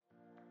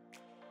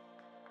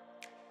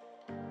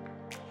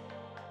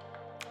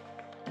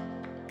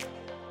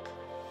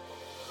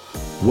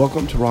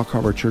Welcome to Rock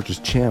Harbor Church's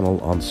channel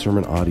on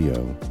Sermon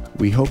Audio.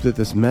 We hope that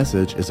this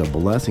message is a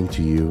blessing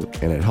to you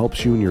and it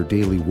helps you in your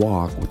daily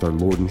walk with our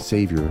Lord and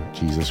Savior,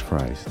 Jesus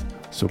Christ.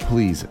 So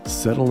please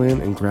settle in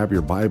and grab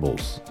your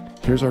Bibles.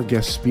 Here's our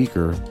guest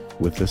speaker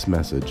with this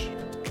message.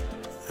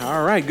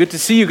 All right, good to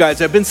see you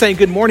guys. I've been saying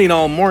good morning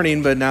all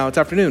morning, but now it's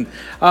afternoon.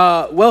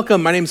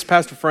 Welcome. My name is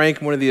Pastor Frank.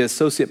 I'm one of the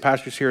associate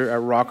pastors here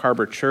at Rock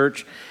Harbor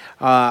Church.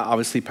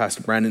 Obviously,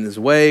 Pastor Brandon is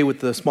away with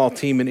the small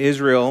team in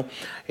Israel.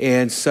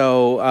 And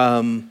so,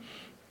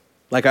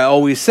 like I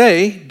always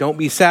say, don't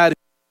be sad if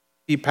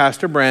you see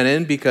Pastor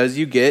Brandon because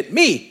you get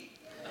me.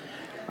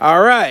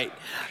 All right.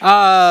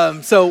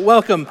 So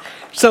welcome.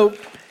 So,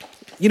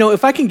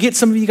 if I can get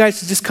some of you guys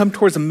to just come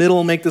towards the middle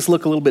and make this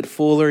look a little bit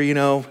fuller,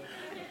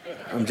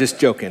 I'm just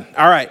joking.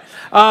 All right.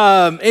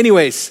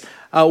 Anyways,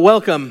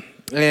 welcome.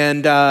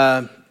 And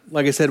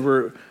like I said,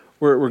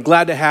 we're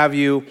glad to have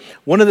you.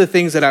 One of the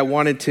things that I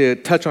wanted to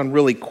touch on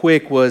really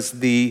quick was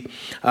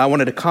I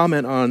wanted to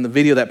comment on the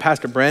video that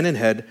Pastor Brandon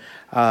had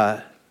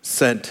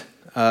sent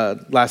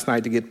last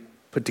night to get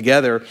put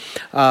together.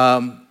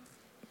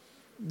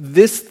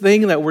 This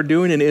thing that we're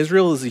doing in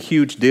Israel is a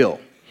huge deal.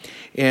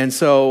 And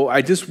so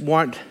I just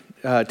want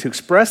to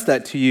express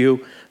that to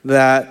you,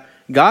 that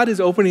God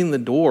is opening the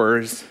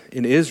doors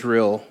in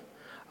Israel,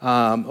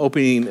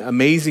 opening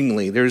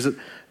amazingly.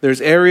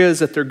 There's areas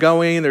that they're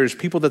going, there's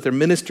people that they're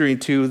ministering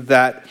to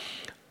that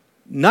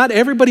not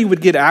everybody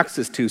would get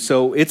access to.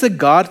 So it's a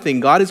God thing.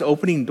 God is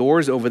opening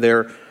doors over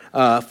there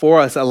for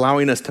us,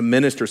 allowing us to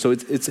minister. So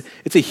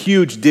it's a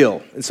huge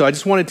deal. And so I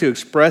just wanted to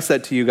express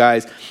that to you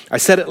guys. I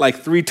said it like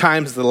 3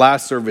 times the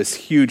last service,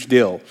 huge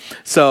deal.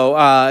 So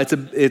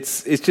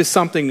it's just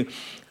something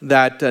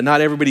that not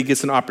everybody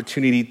gets an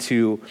opportunity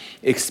to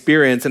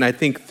experience. And I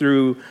think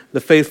through the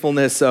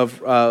faithfulness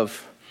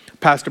of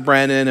Pastor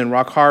Brandon and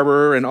Rock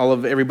Harbor and all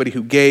of everybody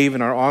who gave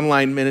in our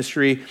online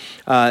ministry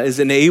has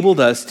enabled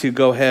us to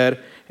go ahead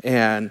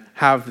and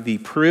have the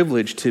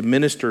privilege to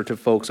minister to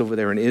folks over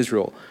there in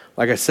Israel.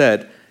 Like I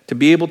said, to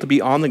be able to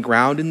be on the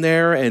ground in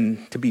there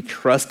and to be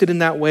trusted in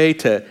that way,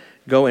 to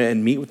go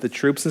and meet with the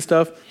troops and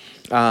stuff,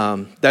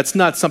 that's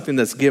not something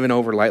that's given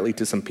over lightly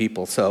to some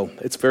people. So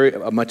it's very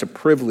much a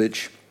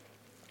privilege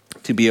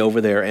to be over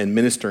there and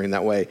ministering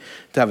that way,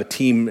 to have a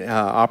team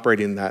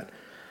operating that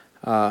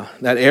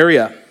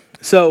area.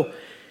 So,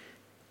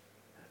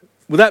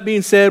 with that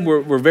being said,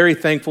 we're very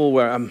thankful.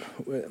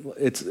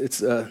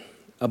 It's a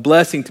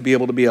blessing to be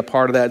able to be a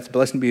part of that. It's a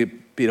blessing to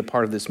be a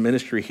part of this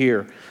ministry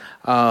here.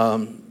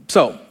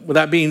 So, with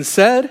that being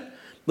said,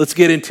 let's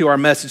get into our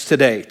message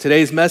today.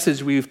 Today's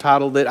message, I've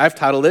titled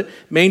it,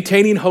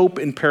 Maintaining Hope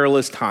in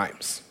Perilous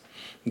Times.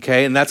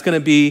 Okay, and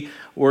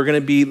we're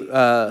going to be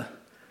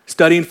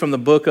studying from the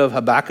book of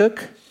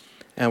Habakkuk,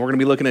 and we're going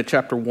to be looking at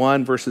chapter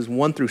 1, verses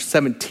 1 through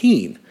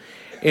 17.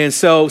 And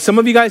so some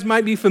of you guys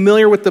might be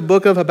familiar with the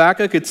book of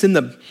Habakkuk. It's in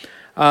the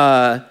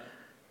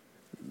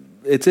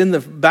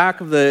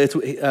back of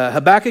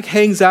Habakkuk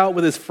hangs out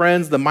with his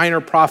friends, the minor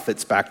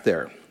prophets back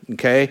there,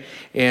 okay?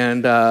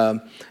 And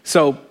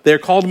so they're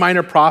called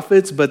minor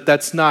prophets, but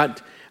that's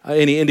not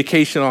any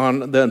indication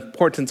on the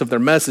importance of their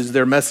message.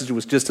 Their message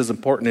was just as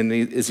important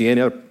as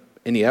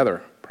any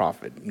other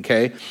prophet,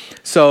 okay?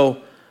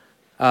 So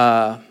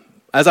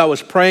as I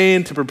was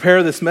praying to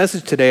prepare this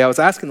message today, I was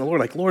asking the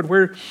Lord, Lord,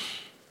 where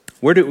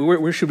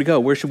should we go?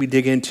 Where should we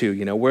dig into?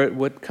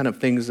 What kind of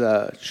things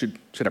should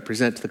I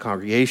present to the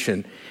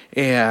congregation?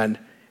 And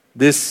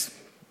this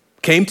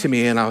came to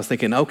me, and I was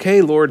thinking,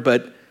 okay, Lord,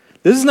 but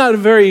this is not a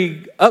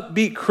very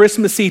upbeat,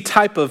 Christmassy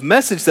type of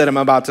message that I'm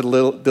about to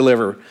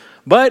deliver.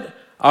 But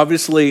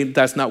obviously,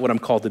 that's not what I'm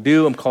called to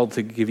do. I'm called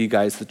to give you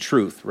guys the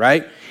truth,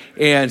 right?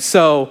 And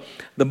so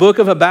the book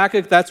of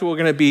Habakkuk, that's what we're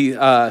going to be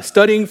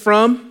studying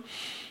from.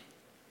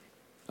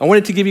 I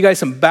wanted to give you guys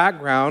some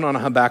background on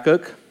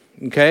Habakkuk.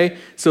 Okay,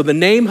 so the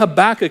name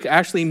Habakkuk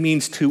actually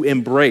means to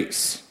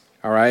embrace,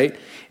 all right?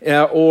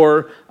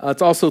 Or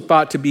it's also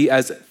thought to be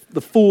as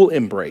the full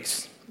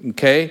embrace,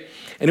 okay?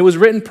 And it was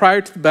written prior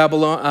to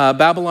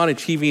Babylon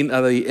achieving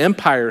the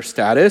empire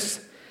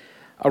status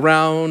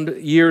around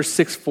year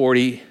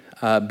 640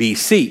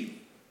 BC,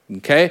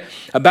 okay?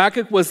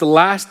 Habakkuk was the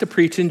last to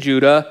preach in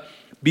Judah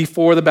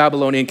before the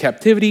Babylonian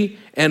captivity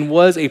and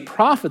was a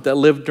prophet that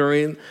lived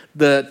during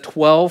the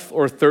 12th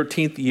or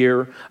 13th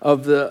year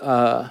of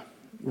the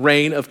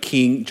reign of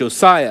King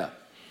Josiah.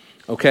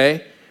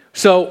 Okay,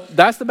 so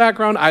that's the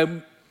background.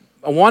 I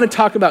want to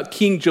talk about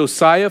King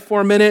Josiah for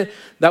a minute.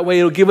 That way,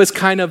 it'll give us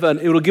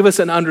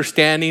an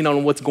understanding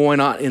on what's going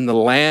on in the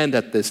land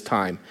at this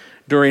time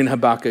during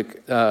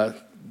Habakkuk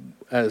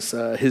as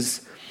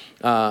his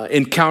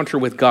encounter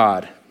with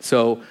God.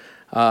 So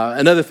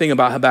another thing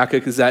about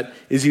Habakkuk is that,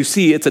 as you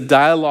see, it's a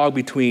dialogue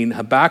between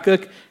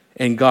Habakkuk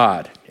and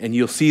God, and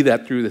you'll see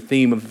that through the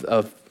theme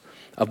of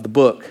the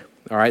book.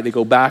 All right, they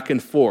go back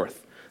and forth.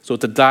 So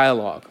it's a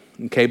dialogue,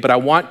 okay? But I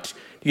want to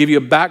give you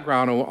a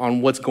background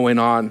on what's going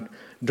on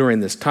during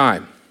this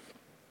time.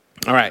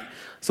 All right,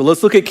 so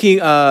let's look at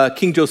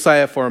King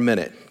Josiah for a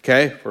minute,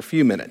 okay? For a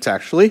few minutes,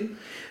 actually.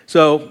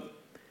 So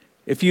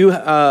If you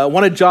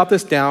want to jot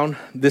this down,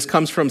 this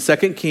comes from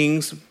 2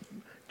 Kings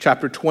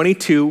chapter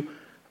 22,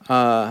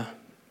 and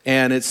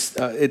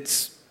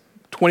it's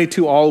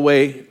 22 all the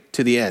way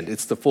to the end.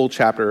 It's the full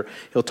chapter.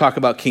 He'll talk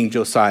about King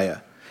Josiah.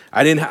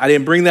 I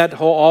didn't bring that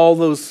whole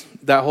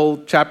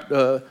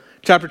chapter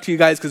to you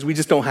guys because we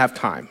just don't have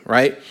time,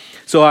 right?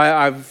 So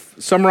I've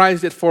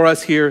summarized it for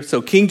us here.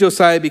 So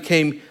Josiah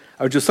became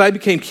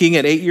king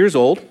at 8 years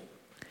old.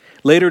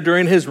 Later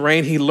during his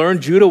reign, he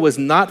learned Judah was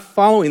not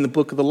following the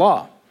book of the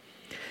law.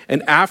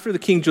 And after the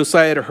King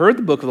Josiah had heard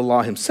the book of the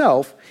law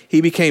himself,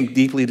 he became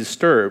deeply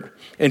disturbed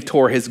and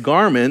tore his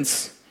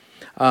garments.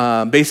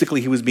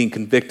 Basically, he was being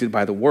convicted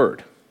by the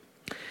word.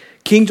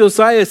 King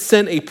Josiah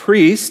sent a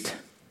priest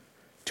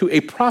to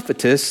a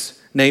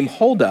prophetess named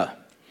Huldah.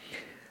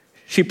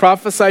 She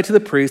prophesied to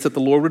the priest that the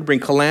Lord would bring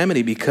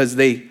calamity because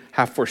they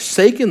have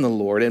forsaken the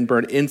Lord and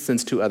burned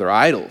incense to other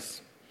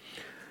idols.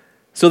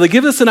 So they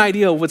give us an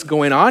idea of what's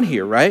going on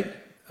here, right?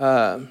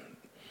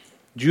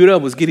 Judah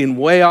was getting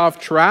way off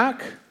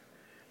track.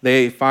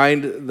 They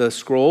find the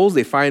scrolls.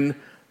 They find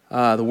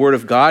the word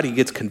of God. He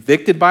gets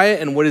convicted by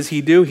it. And what does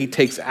he do? He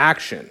takes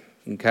action,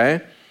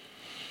 okay?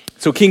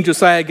 So King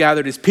Josiah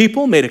gathered his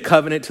people, made a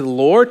covenant to the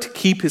Lord to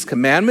keep his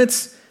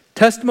commandments,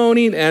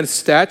 testimony, and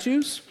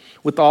statutes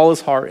with all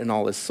his heart and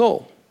all his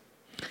soul.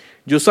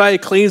 Josiah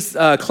cleansed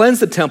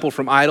the temple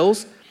from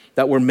idols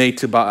that were made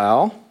to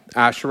Baal,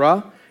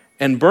 Asherah,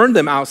 and burned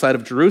them outside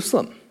of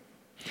Jerusalem.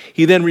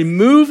 He then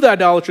removed the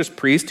idolatrous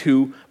priest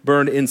who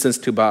burned incense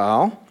to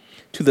Baal,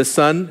 to the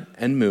sun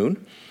and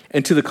moon,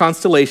 and to the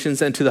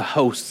constellations and to the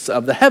hosts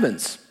of the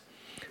heavens.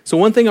 So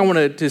one thing I want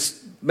to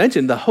just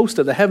mention, the host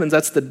of the heavens,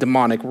 that's the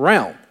demonic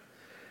realm.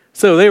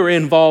 So they were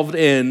involved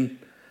in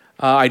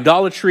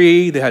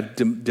idolatry. They had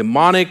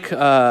demonic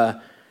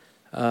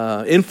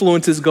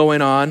influences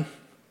going on.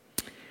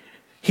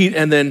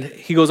 And then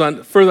he goes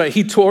on further.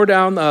 He tore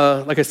down,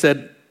 like I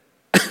said,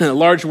 a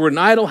large wooden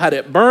idol, had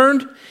it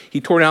burned. He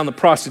tore down the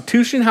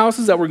prostitution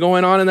houses that were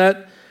going on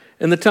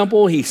in the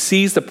temple. He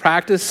seized the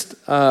practice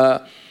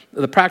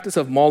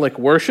of Moloch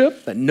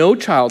worship, that no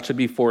child should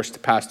be forced to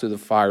pass through the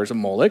fires of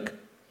Moloch.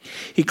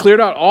 He cleared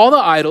out all the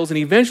idols and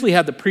eventually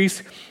had the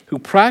priests who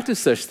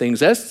practiced such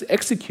things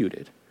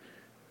executed.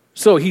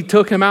 So he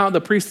took him out,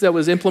 the priest that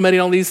was implementing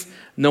all these,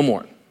 no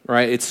more,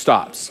 right? It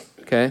stops,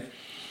 okay?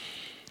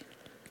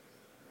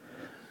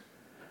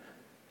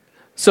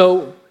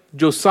 So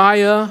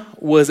Josiah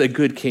was a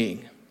good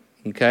king,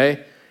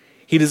 okay?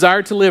 He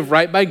desired to live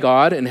right by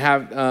God and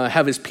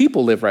have his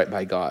people live right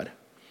by God.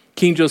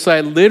 King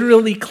Josiah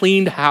literally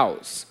cleaned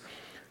house,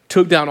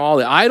 took down all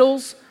the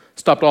idols,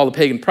 stopped all the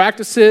pagan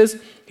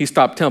practices. He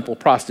stopped temple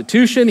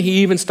prostitution.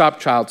 He even stopped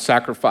child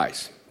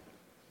sacrifice.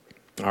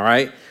 All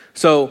right?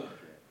 So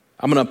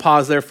I'm going to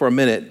pause there for a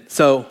minute.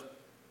 So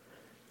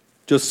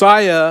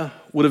Josiah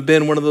would have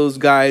been one of those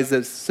guys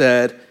that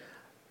said,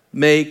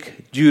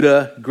 make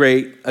Judah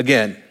great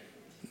again.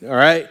 All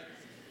right?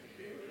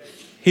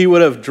 He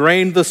would have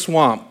drained the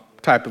swamp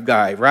type of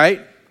guy,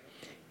 right?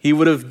 He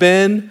would have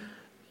been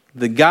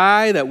the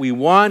guy that we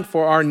want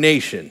for our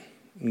nation,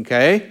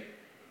 okay?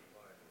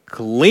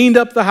 Cleaned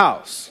up the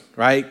house,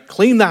 right?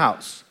 Clean the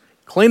house.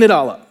 Clean it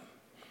all up.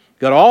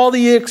 Got all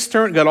the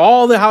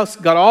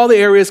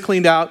areas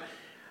cleaned out.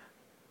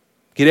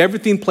 Get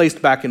everything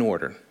placed back in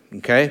order,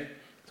 okay?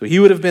 So he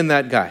would have been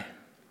that guy.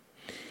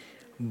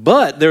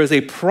 But there is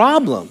a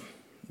problem.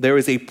 There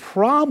is a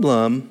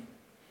problem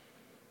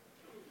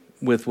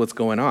with what's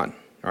going on,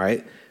 all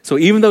right? So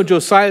even though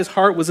Josiah's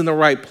heart was in the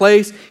right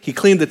place, he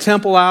cleaned the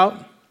temple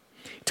out,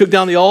 took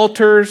down the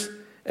altars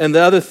and the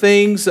other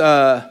things,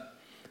 that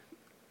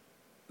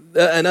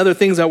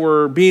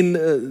were being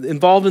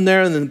involved in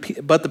there,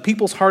 but the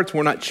people's hearts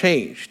were not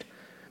changed.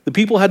 The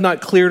people had not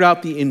cleared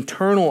out the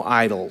internal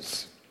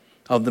idols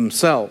of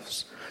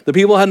themselves. The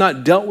people had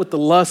not dealt with the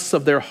lusts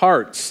of their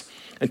hearts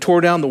and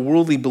tore down the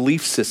worldly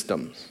belief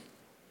systems.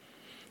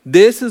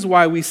 This is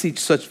why we see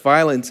such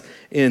violence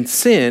and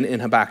sin in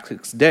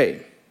Habakkuk's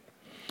day.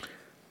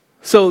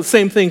 So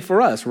same thing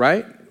for us,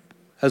 right?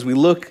 As we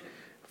look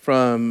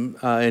from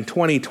in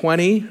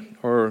 2020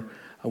 or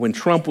when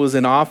Trump was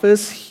in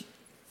office,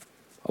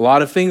 a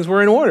lot of things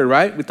were in order,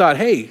 right? We thought,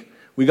 hey,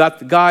 we got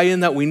the guy in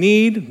that we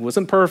need.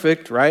 Wasn't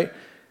perfect, right?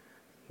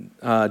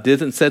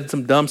 Said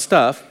some dumb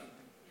stuff.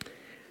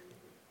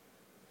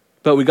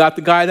 But we got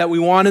the guy that we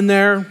want in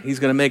there. He's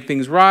going to make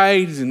things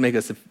right. He's going to make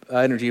us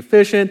energy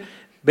efficient.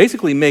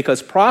 Basically make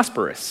us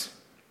prosperous.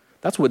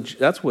 That's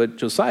what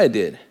Josiah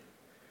did.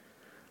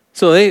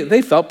 So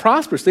they felt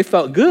prosperous. They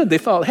felt good. They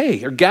felt,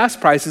 hey, our gas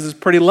prices is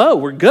pretty low.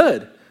 We're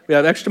good. We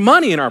have extra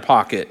money in our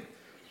pocket.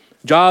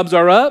 Jobs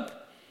are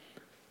up.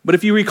 But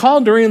if you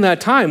recall during that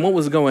time, what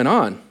was going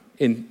on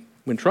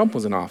when Trump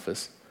was in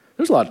office?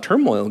 There was a lot of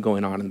turmoil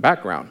going on in the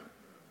background.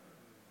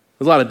 There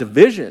was a lot of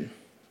division,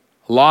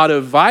 a lot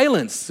of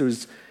violence.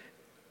 It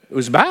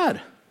was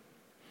bad.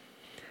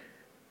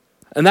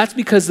 And that's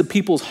because the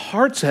people's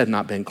hearts had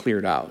not been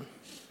cleared out.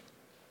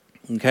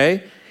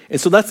 Okay? And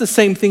so that's the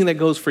same thing that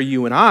goes for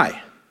you and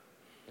I.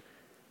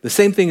 The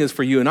same thing is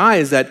for you and I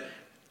is that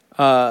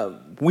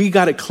we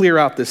got to clear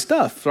out this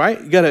stuff, right?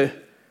 You got to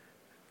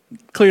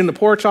clean the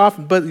porch off,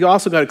 but you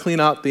also got to clean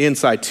out the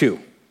inside too.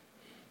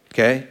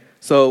 Okay?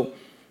 So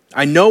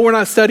I know we're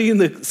not studying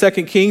the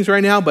 2 Kings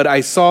right now, but I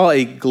saw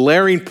a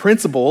glaring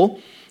principle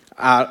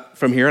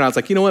from here, and I was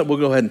like, you know what? We'll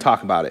go ahead and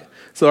talk about it.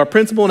 So our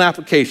principle and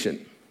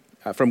application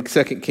from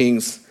 2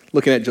 Kings,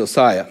 looking at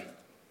Josiah,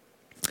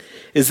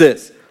 is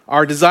this.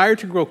 Our desire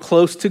to grow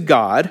close to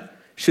God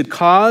should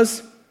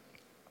cause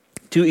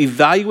to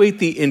evaluate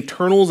the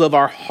internals of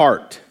our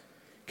heart.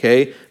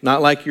 Okay?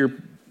 Not like your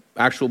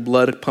actual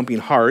blood pumping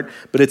heart,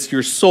 but it's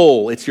your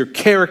soul, it's your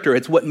character,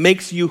 it's what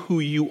makes you who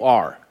you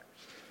are.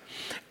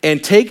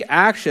 And take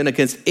action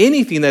against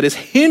anything that is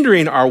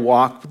hindering our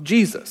walk with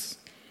Jesus.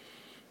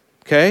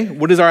 Okay?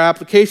 What is our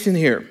application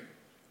here?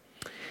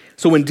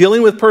 So when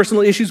dealing with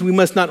personal issues, we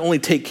must not only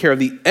take care of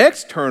the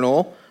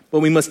external, but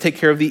we must take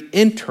care of the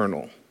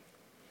internal.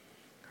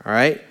 All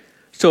right?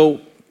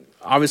 So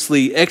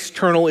obviously,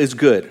 external is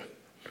good.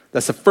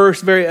 That's the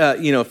first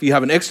if you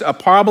have a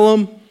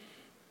problem,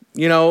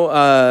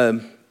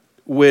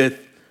 with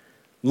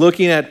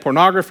looking at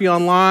pornography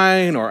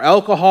online or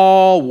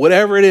alcohol,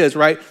 whatever it is,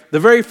 right? The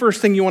very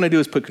first thing you want to do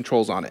is put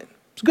controls on it.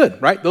 It's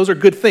good, right? Those are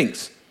good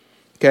things,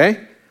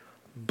 okay?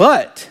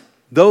 But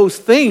those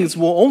things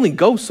will only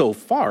go so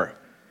far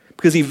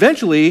because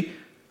eventually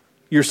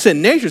your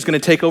sin nature is going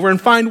to take over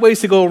and find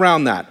ways to go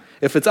around that.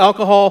 If it's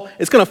alcohol,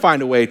 it's going to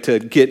find a way to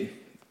get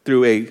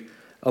through a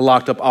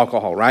locked up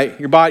alcohol, right?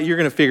 Your body, you're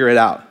going to figure it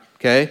out,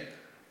 okay?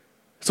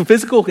 So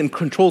physical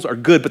controls are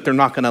good, but they're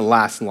not going to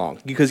last long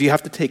because you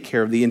have to take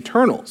care of the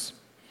internals.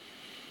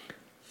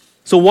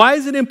 So why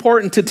is it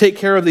important to take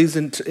care of these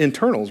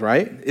internals,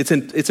 right?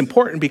 It's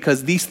important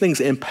because these things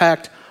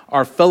impact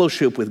our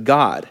fellowship with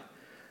God.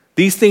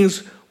 These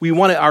things,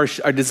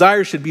 our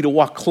desire should be to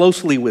walk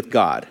closely with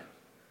God.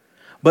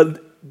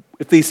 But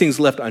if these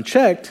things left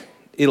unchecked,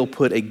 it'll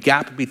put a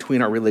gap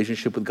between our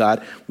relationship with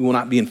God. We will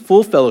not be in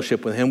full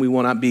fellowship with Him. We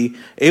will not be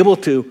able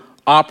to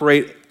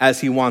operate as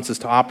He wants us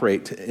to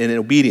operate in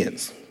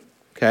obedience,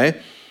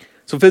 okay?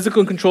 So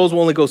physical controls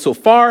will only go so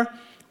far.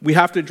 We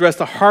have to address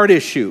the heart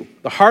issue.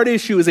 The heart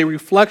issue is a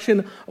reflection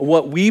of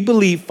what we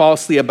believe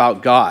falsely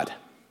about God,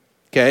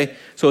 okay?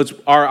 So it's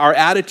our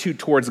attitude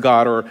towards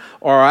God or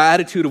our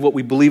attitude of what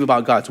we believe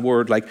about God's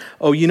word, like,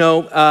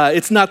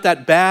 it's not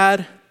that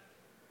bad,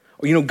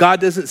 or,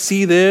 God doesn't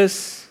see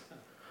this,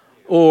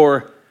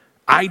 or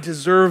I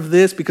deserve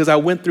this because I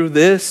went through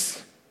this.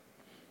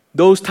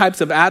 Those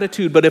types of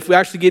attitude, but if we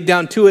actually get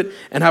down to it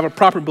and have a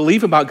proper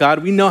belief about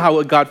God, we know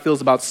how God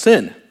feels about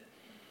sin.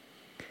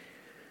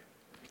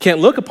 Can't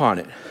look upon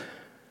it.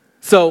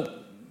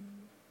 So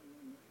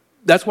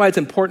that's why it's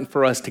important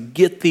for us to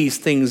get these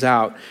things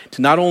out,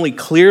 to not only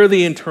clear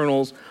the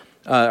internals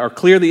or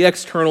clear the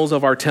externals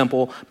of our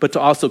temple, but to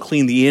also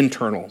clean the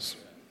internals.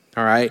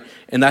 All right?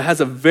 And that has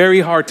a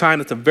very hard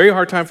time. It's a very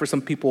hard time for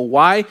some people.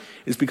 Why?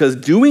 It's because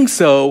doing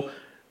so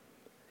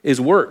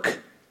is work.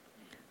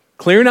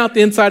 Clearing out the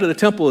inside of the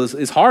temple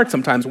is hard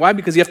sometimes. Why?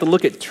 Because you have to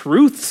look at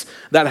truths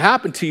that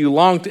happened to you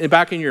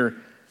back in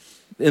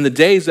the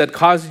days that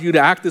caused you to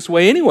act this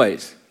way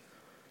anyways.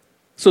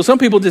 So some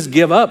people just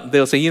give up.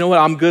 They'll say, you know what,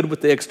 I'm good with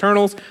the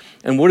externals.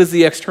 And what is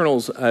the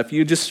externals? If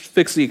you just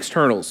fix the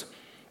externals,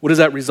 what does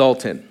that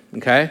result in?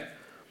 Okay?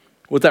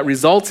 What that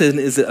results in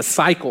is a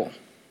cycle.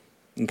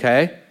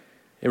 Okay?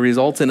 It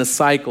results in a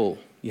cycle.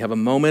 You have a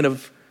moment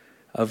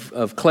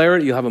of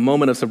clarity, you have a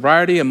moment of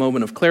sobriety, a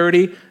moment of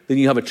clarity, then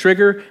you have a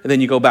trigger, and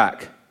then you go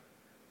back.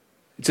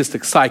 It's just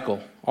a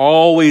cycle,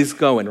 always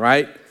going,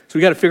 right? So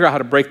we got to figure out how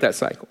to break that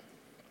cycle.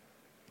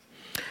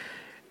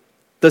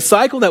 The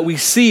cycle that we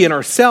see in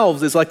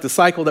ourselves is like the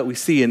cycle that we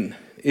see in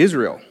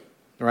Israel,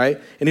 right?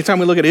 Anytime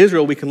we look at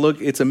Israel,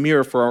 it's a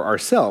mirror for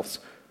ourselves.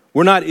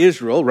 We're not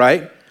Israel,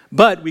 right?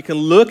 But we can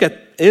look at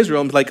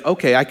Israel and be like,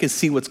 okay, I can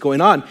see what's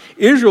going on.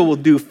 Israel will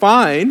do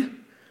fine,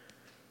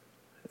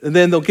 and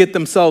then they'll get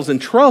themselves in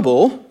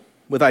trouble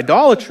with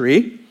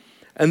idolatry,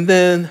 and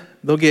then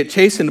they'll get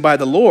chastened by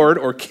the Lord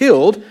or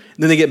killed, and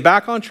then they get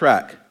back on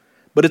track.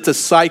 But it's a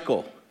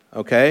cycle,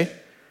 okay?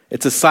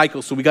 It's a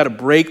cycle, so we got to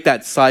break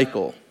that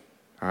cycle,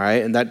 all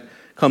right? And that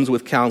comes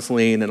with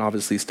counseling and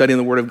obviously studying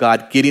the Word of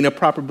God, getting a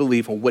proper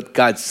belief on what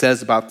God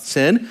says about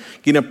sin,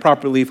 getting a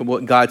proper belief on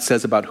what God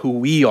says about who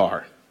we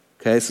are,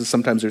 okay? So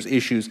sometimes there's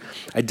issues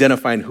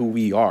identifying who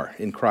we are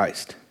in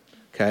Christ,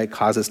 okay?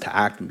 Cause us to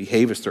act and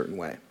behave a certain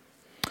way.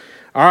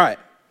 All right.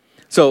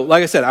 So,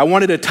 like I said, I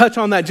wanted to touch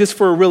on that just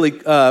for a really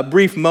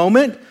brief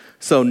moment.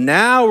 So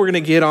now we're going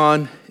to get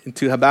on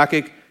into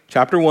Habakkuk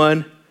chapter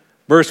 1,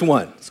 verse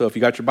 1. So if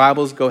you got your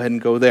Bibles, go ahead and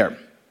go there.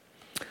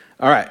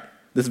 All right.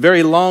 This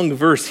very long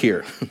verse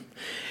here.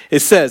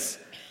 It says,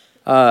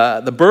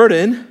 the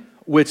burden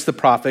which the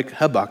prophet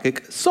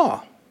Habakkuk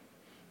saw.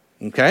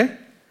 Okay?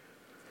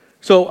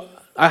 So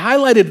I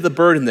highlighted the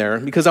burden there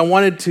because I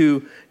wanted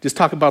to just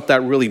talk about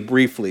that really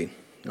briefly.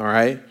 All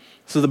right?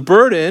 So the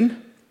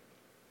burden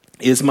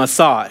is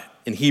masah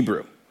in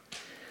Hebrew.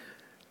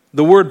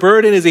 The word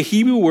burden is a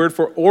Hebrew word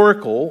for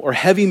oracle or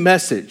heavy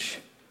message.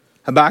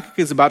 Habakkuk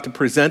is about to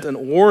present an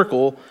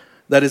oracle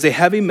that is a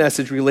heavy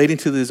message relating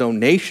to his own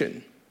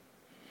nation.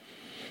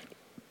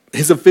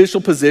 His official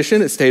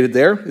position, it's stated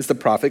there, is the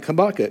prophet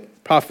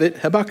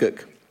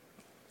Habakkuk.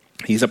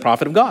 He's a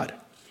prophet of God.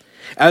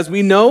 As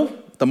we know,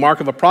 the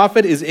mark of a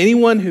prophet is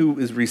anyone who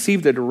has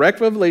received a direct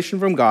revelation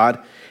from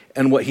God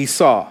and what he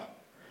saw.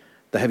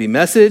 The heavy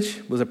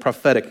message was a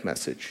prophetic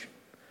message.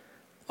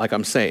 Like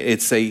I'm saying,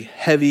 it's a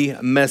heavy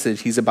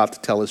message he's about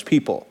to tell his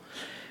people.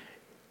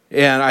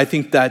 And I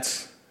think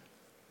that's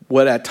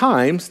what at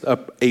times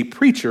a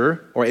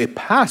preacher or a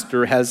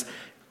pastor has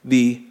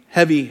the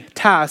heavy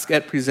task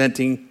at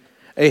presenting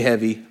a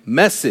heavy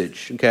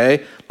message,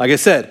 okay? Like I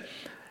said,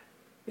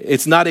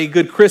 it's not a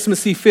good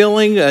Christmassy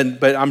feeling,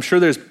 but I'm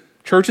sure there's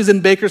churches in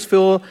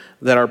Bakersfield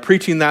that are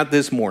preaching that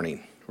this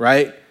morning,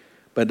 right?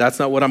 But that's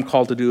not what I'm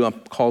called to do. I'm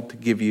called to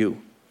give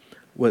you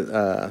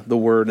the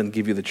word and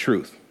give you the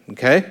truth,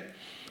 okay?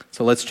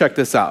 So let's check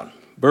this out.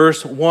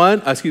 Verse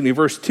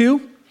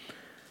 2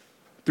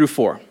 through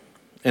 4.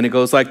 And it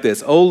goes like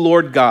this. O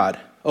Lord God,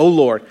 O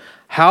Lord,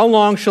 how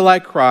long shall I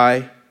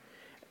cry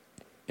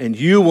and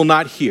you will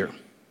not hear?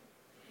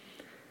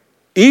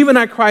 Even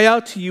I cry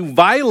out to you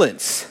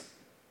violence,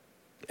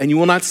 and you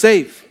will not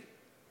save.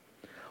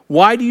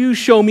 Why do you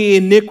show me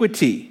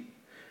iniquity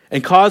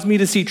and cause me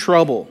to see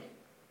trouble?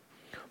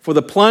 For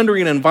the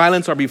plundering and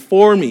violence are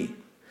before me.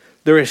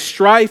 There is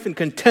strife and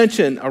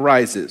contention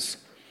arises.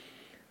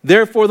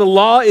 Therefore the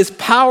law is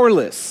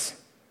powerless,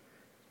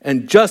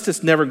 and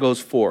justice never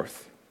goes forth.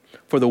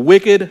 For the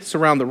wicked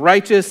surround the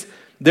righteous,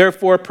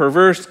 therefore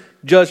perverse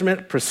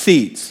judgment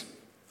proceeds.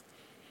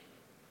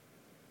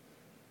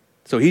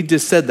 So he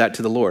just said that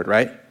to the Lord,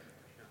 right?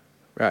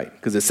 Right,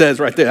 because it says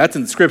right there, that's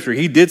in the scripture.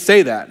 He did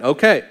say that.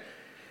 Okay.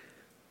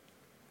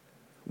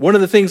 One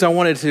of the things I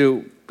wanted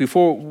to,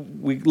 before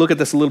we look at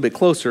this a little bit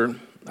closer,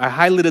 I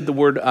highlighted the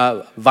word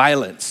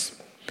violence.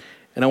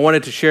 And I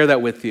wanted to share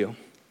that with you.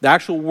 The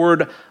actual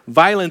word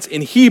violence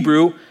in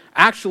Hebrew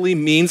actually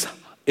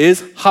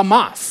is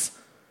Hamas.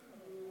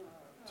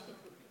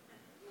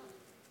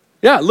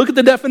 Yeah, look at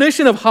the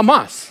definition of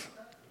Hamas.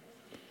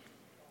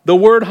 The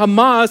word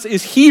Hamas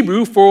is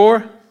Hebrew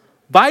for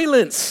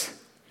violence,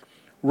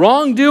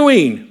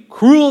 wrongdoing,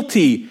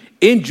 cruelty,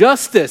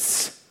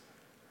 injustice.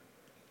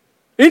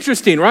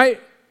 Interesting, right?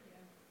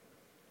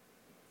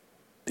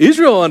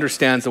 Israel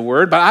understands the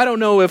word, but I don't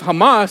know if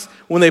Hamas,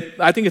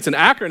 I think it's an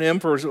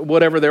acronym for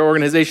whatever their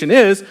organization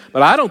is,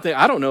 but I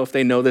don't know if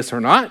they know this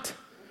or not.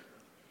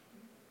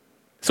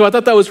 So I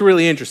thought that was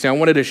really interesting. I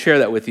wanted to share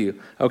that with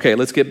you. Okay,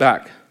 let's get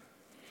back.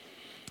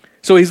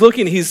 So he's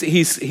looking,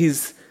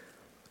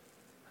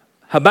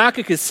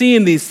 Habakkuk is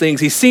seeing these things.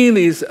 He's seeing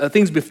these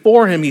things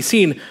before him. He's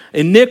seeing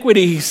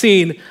iniquity. He's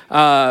seeing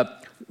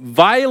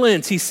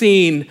violence. He's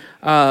seeing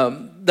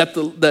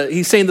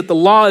he's saying that the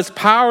law is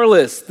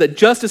powerless, that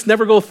justice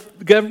never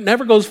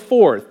goes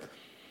forth.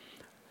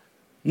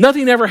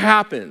 Nothing ever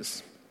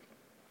happens.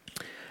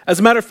 As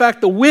a matter of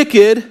fact, the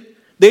wicked,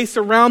 they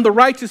surround the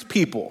righteous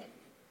people.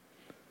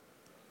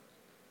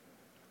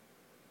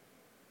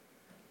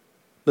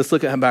 Let's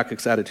look at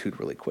Habakkuk's attitude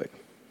really quick.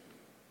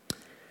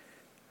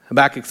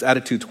 Habakkuk's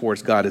attitude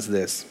towards God is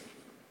this.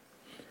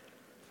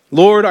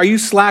 Lord, are you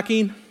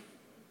slacking?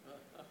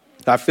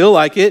 I feel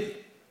like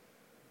it.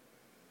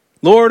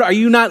 Lord, are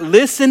you not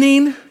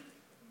listening?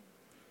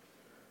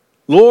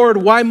 Lord,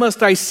 why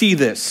must I see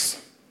this?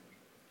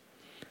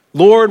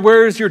 Lord,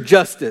 where is your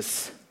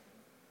justice?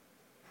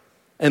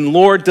 And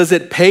Lord, does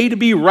it pay to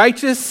be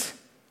righteous?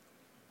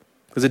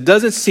 Because it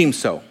doesn't seem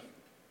so.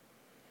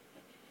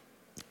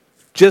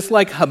 Just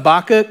like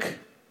Habakkuk,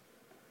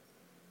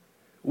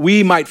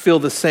 we might feel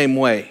the same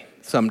way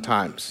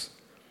sometimes.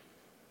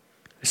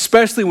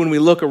 Especially when we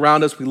look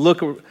around us, we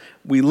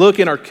look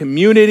in our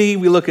community,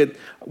 we look at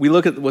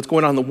what's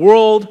going on in the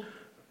world.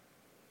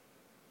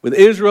 With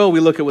Israel, we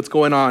look at what's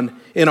going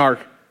on in our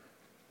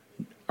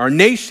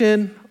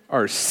nation,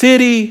 our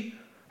city,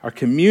 our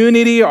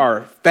community,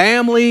 our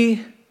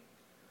family,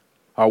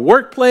 our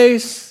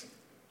workplace.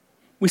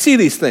 We see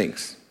these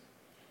things.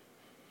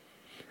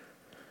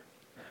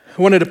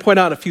 I wanted to point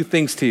out a few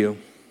things to you.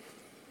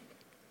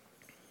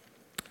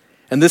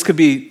 And this could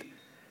be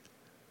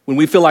when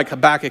we feel like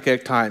Habakkuk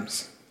at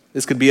times.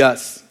 This could be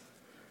us.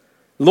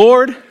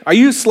 Lord, are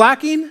you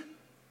slacking?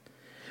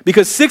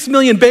 Because 6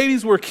 million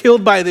babies were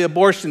killed by the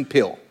abortion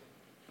pill.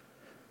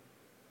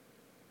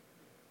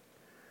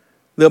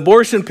 The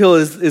abortion pill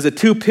is a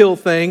 2-pill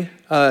thing,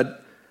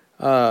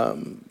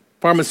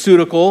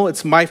 pharmaceutical.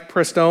 It's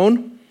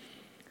mifepristone,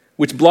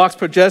 which blocks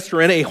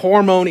progesterone, a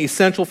hormone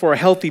essential for a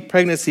healthy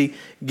pregnancy,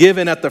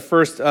 given at the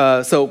first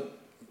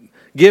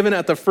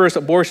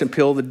abortion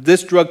pill.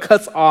 This drug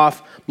cuts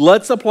off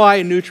blood supply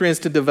and nutrients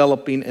to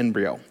developing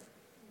embryo.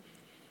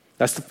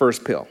 That's the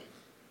first pill.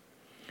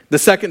 The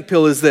second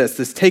pill is this.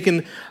 It's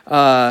taken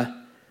to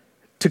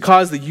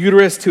cause the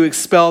uterus to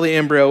expel the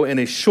embryo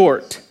in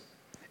short,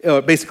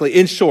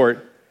 it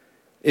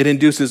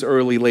induces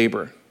early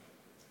labor.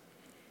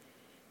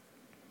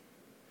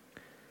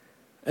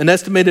 An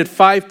estimated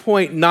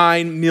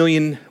 5.9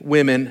 million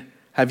women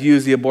have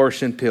used the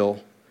abortion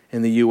pill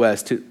in the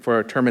U.S. for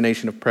a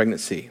termination of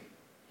pregnancy.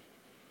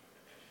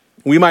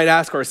 We might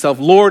ask ourselves,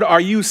 Lord,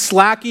 are you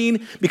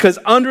slacking? Because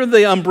under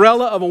the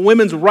umbrella of a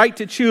woman's right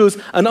to choose,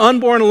 an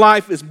unborn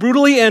life is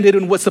brutally ended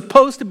in what's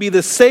supposed to be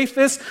the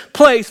safest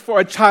place for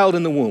a child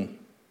in the womb.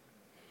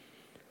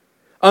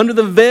 Under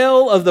the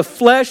veil of the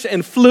flesh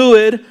and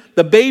fluid,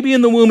 the baby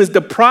in the womb is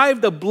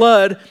deprived of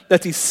blood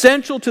that's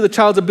essential to the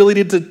child's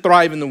ability to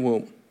thrive in the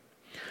womb.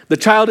 The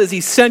child is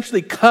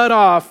essentially cut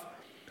off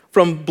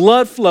from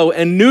blood flow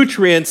and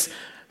nutrients,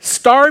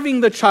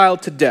 starving the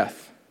child to death.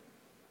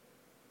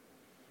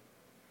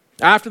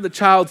 After the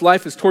child's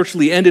life is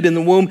tortuously ended in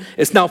the womb,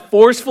 it's now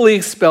forcefully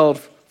expelled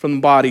from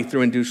the body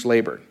through induced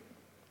labor.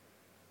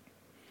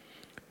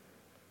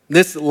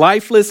 This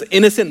lifeless,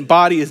 innocent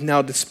body is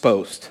now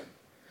disposed,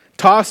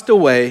 tossed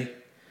away,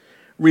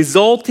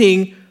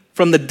 resulting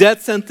from the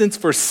death sentence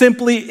for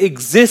simply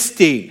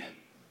existing.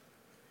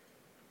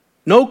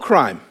 No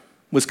crime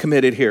was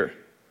committed here.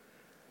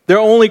 Their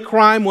only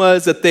crime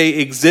was that they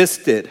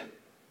existed.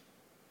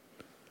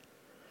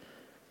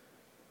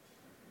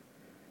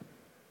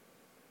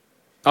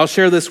 I'll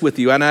share this with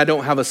you, and I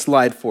don't have a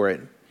slide for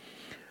it.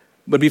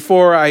 But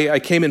before I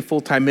came in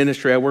full-time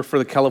ministry, I worked for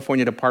the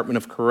California Department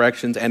of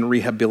Corrections and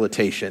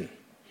Rehabilitation.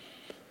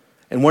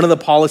 And one of the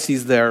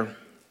policies there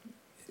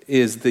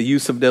is the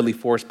use of deadly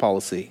force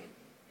policy.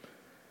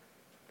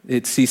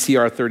 It's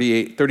CCR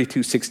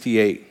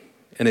 3268,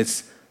 and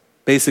it's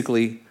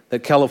basically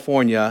that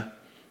California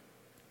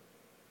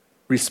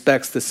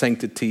respects the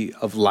sanctity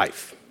of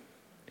life.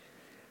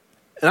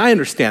 And I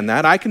understand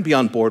that. I can be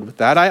on board with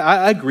that.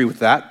 I agree with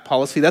that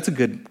policy. That's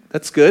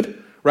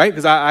good, right?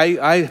 Because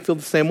I feel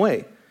the same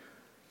way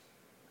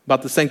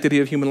about the sanctity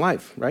of human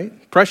life,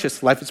 right?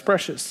 Precious. Life is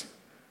precious.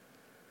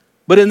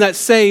 But in that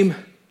same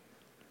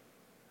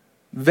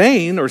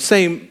vein or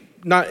same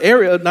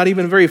area, not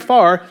even very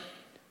far,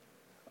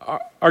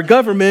 our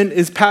government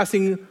is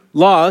passing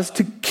laws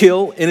to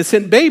kill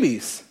innocent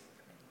babies.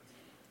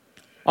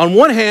 On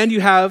one hand, you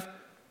have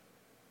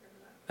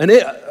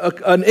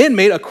an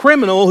inmate, a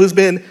criminal who's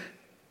been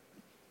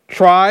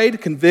tried,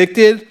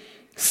 convicted,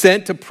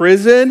 sent to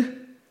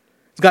prison.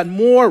 He's got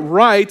more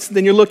rights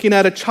than you're looking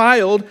at a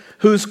child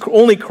whose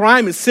only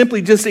crime is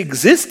simply just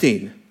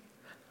existing.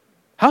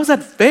 How is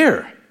that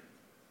fair?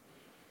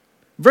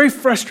 Very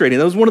frustrating.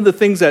 That was one of the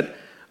things that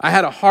I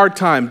had a hard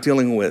time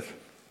dealing with.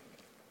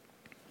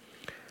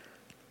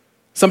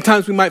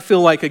 Sometimes we might feel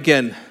like,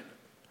 again,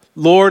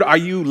 Lord, are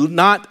you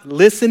not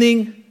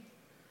listening?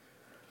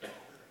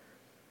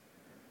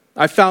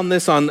 I found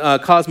this on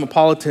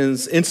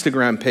Cosmopolitan's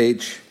Instagram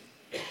page,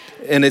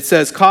 and it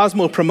says,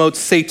 Cosmo promotes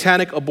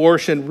satanic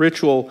abortion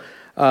ritual.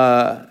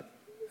 I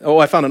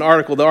found an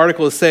article. The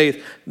article says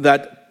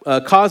that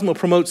Cosmo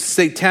promotes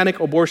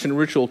satanic abortion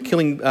ritual,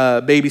 killing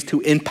babies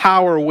to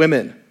empower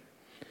women.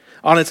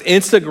 On its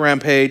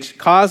Instagram page,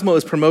 Cosmo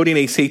is promoting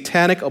a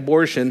satanic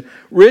abortion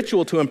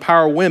ritual to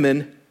empower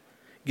women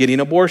getting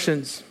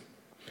abortions.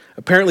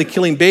 Apparently,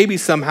 killing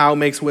babies somehow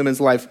makes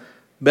women's life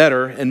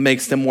better and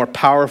makes them more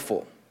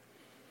powerful.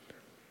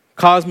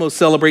 Cosmo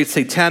celebrates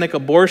satanic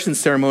abortion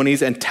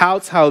ceremonies and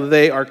touts how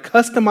they are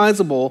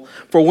customizable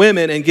for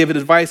women and give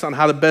advice on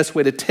how the best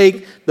way to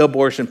take the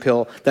abortion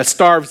pill that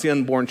starves the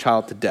unborn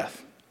child to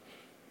death.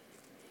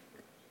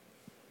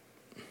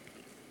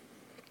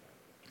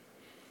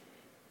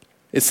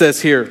 It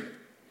says here,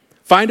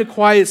 find a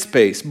quiet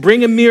space,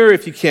 bring a mirror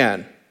if you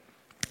can.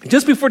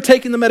 Just before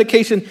taking the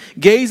medication,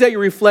 gaze at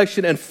your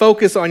reflection and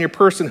focus on your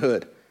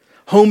personhood.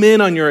 Home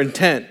in on your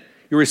intent,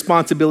 your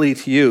responsibility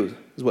to you,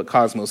 is what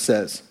Cosmo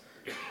says.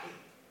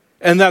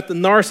 And that the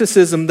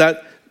narcissism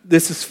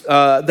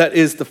that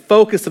is the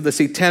focus of the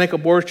satanic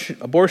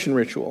abortion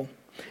ritual,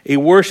 a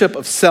worship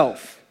of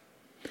self.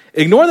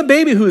 Ignore the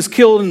baby who is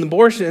killed in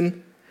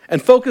abortion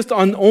and focused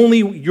on only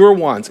your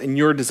wants and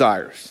your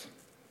desires.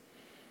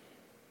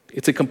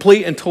 It's a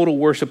complete and total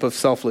worship of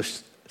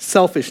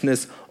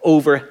selfishness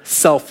over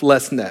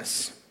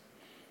selflessness,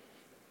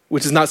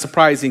 which is not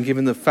surprising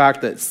given the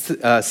fact that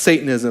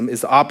Satanism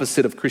is the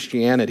opposite of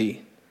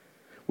Christianity,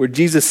 where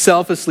Jesus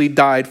selflessly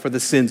died for the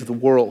sins of the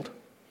world.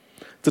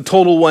 It's a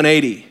total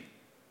 180.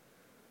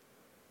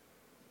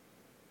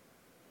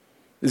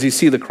 As you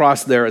see, the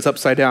cross there is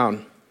upside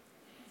down.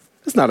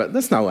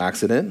 That's no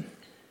accident.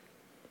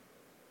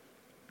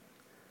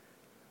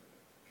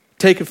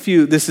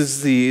 This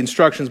is the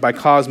instructions by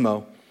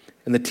Cosmo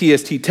and the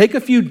TST. Take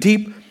a few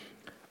deep,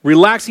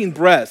 relaxing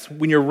breaths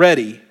when you're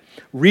ready.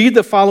 Read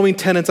the following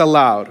tenets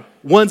aloud.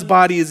 One's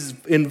body is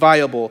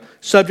inviolable,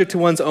 subject to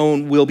one's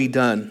own will be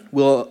done.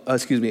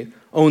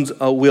 Owns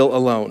a will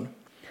alone.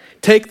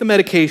 Take the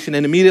medication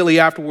and immediately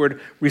afterward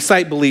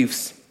recite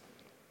beliefs.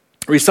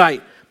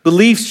 Recite.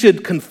 Beliefs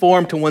should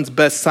conform to one's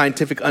best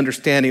scientific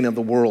understanding of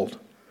the world.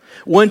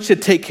 One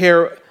should take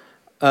care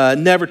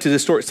never to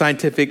distort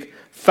scientific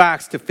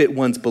facts to fit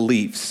one's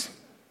beliefs.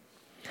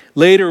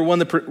 Later,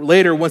 once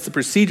the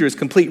procedure is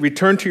complete,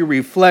 return to your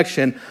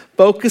reflection.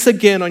 Focus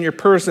again on your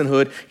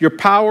personhood, your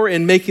power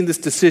in making this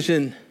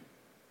decision.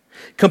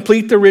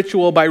 Complete the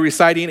ritual by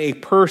reciting a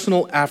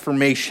personal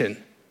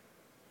affirmation.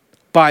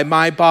 By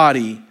my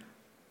body,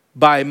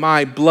 by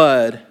my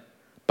blood,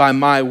 by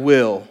my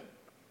will,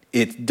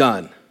 it's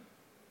done.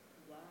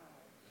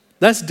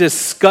 That's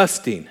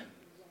disgusting.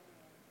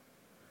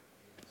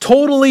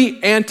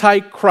 Totally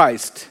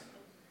anti-Christ.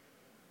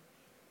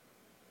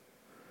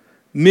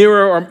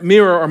 Mirror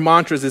or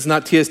mantras is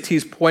not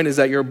TST's point, is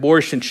that your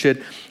abortion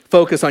should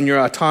focus on your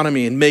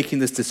autonomy in making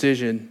this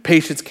decision.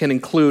 Patience can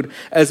include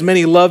as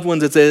many loved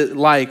ones as they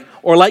like,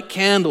 or light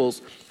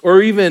candles,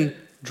 or even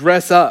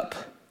dress up.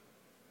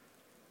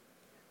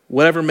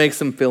 Whatever makes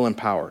them feel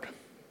empowered.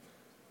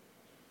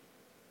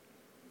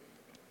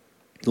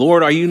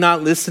 Lord, are you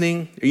not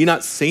listening? Are you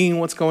not seeing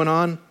what's going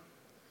on?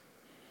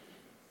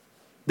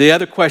 The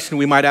other question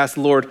we might ask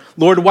the Lord,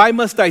 why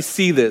must I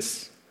see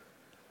this?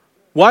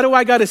 Why do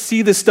I got to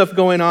see this stuff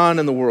going on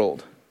in the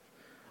world?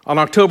 On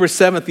October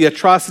 7th, the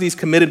atrocities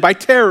committed by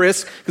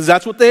terrorists, because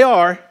that's what they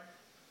are,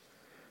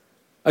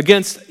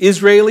 against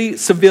Israeli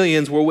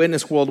civilians were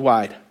witnessed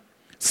worldwide.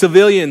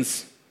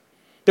 Civilians,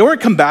 they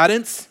weren't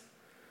combatants.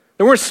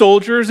 They weren't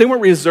soldiers. They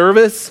weren't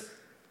reservists.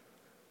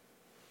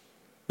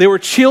 They were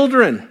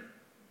children,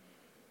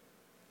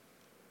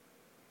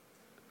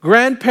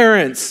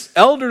 grandparents,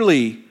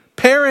 elderly,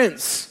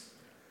 parents,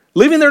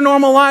 living their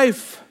normal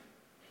life.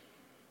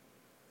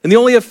 And the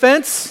only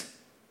offense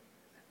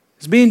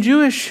is being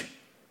Jewish.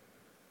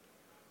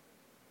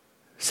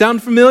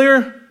 Sound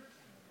familiar?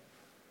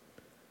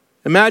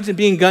 Imagine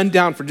being gunned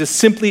down for just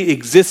simply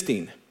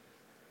existing.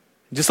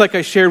 Just like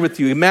I shared with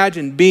you,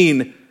 imagine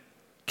being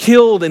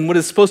killed in what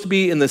is supposed to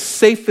be in the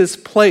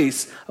safest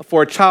place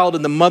for a child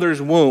in the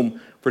mother's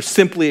womb for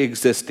simply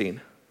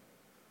existing.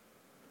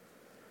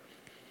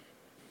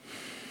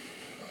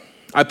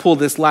 I pulled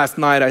this last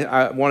night.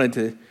 I wanted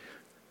to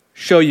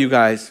show you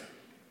guys.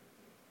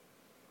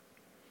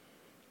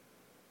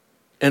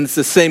 And it's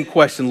the same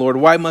question, Lord,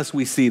 why must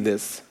we see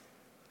this?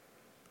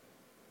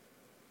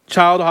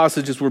 Child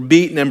hostages were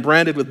beaten and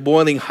branded with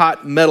boiling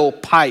hot metal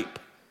pipe.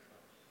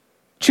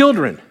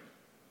 Children.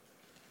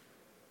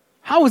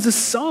 How is this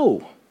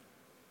so?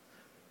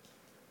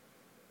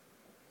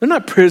 They're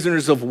not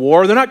prisoners of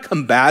war. They're not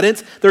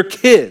combatants. They're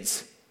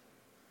kids.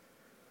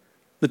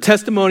 The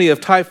testimony of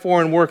Thai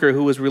foreign worker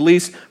who was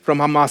released from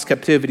Hamas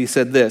captivity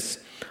said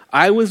this: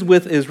 I was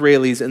with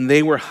Israelis and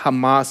there were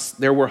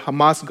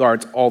Hamas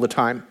guards all the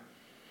time.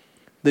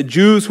 The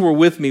Jews who were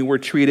with me were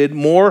treated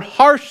more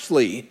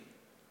harshly.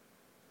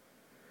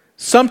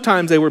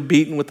 Sometimes they were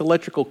beaten with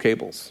electrical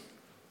cables.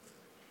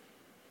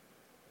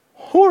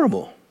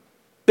 Horrible.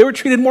 They were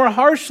treated more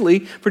harshly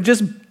for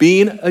just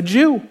being a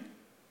Jew.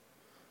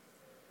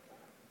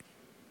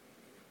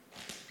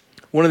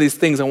 One of these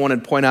things I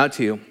wanted to point out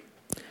to you.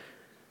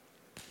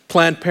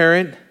 Planned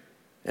Parenthood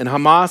and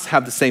Hamas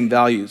have the same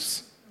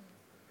values.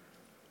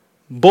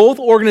 Both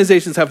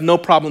organizations have no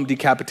problem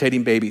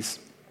decapitating babies.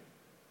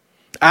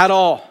 At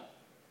all.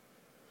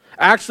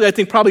 Actually, I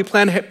think probably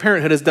Planned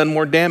Parenthood has done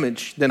more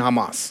damage than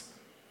Hamas.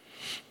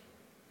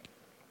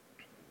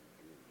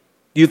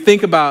 You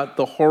think about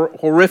the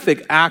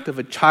horrific act of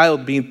a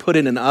child being put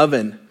in an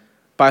oven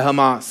by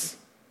Hamas.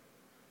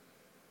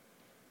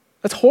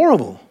 That's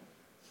horrible.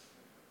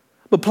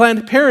 But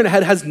Planned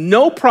Parenthood has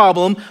no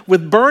problem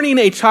with burning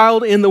a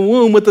child in the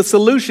womb with a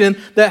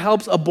solution that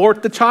helps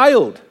abort the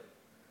child.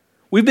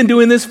 We've been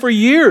doing this for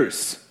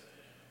years.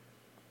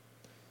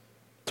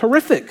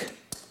 Terrific.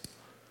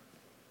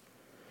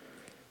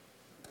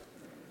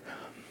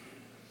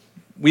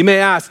 We may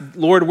ask,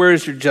 Lord, where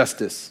is your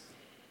justice?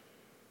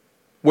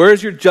 Where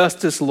is your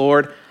justice,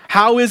 Lord?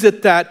 How is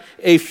it that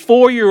a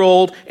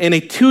 4-year-old and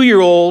a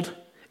 2-year-old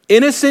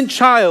innocent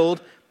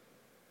child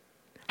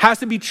has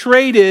to be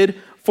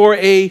traded for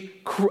a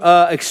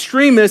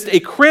extremist, a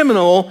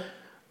criminal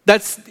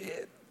that's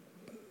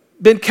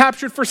been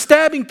captured for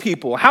stabbing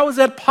people? How is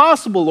that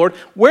possible, Lord?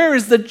 Where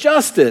is the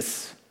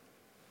justice?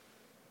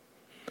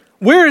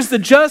 Where is the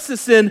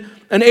justice in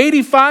an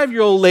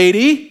 85-year-old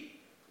lady,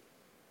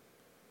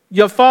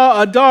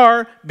 Yafa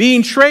Adar,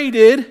 being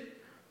traded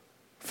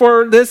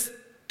for this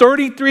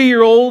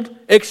 33-year-old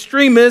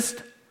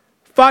extremist,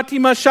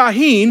 Fatima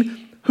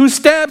Shaheen, who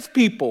stabs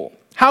people?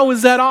 How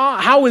is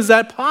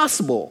that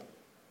possible?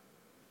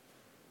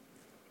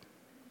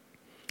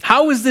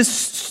 How is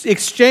this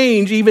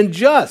exchange even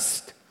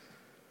just?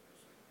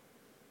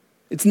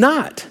 It's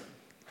not.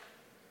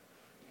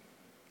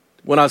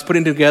 When I was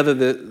putting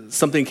together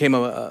something came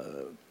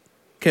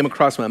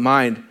across my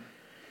mind,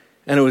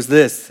 and it was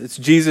this. It's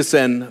Jesus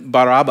and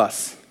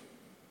Barabbas.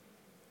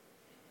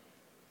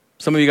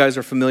 Some of you guys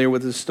are familiar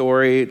with this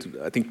story.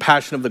 I think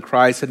Passion of the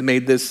Christ had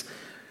made this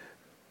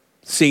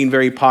scene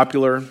very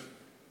popular.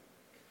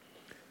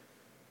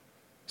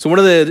 So one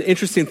of the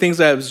interesting things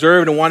I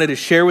observed and wanted to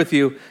share with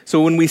you,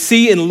 so when we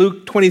see in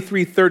Luke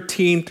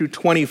 23:13 through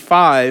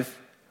 25,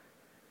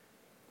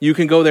 you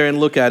can go there and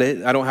look at it.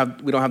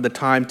 We don't have the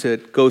time to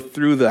go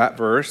through that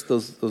verse,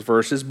 those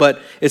verses,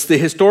 but it's the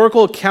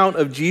historical account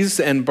of Jesus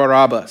and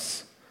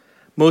Barabbas.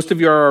 Most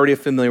of you are already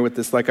familiar with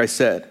this, like I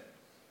said.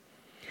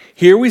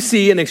 Here we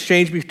see an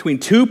exchange between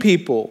two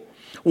people.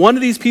 One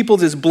of these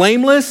people is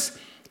blameless,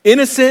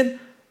 innocent,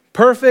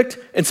 perfect,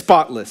 and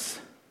spotless.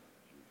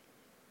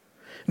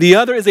 The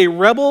other is a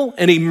rebel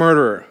and a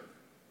murderer.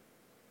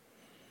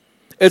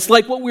 It's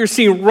like what we're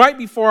seeing right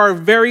before our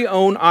very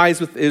own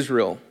eyes with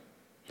Israel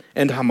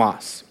and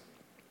Hamas.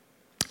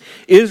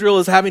 Israel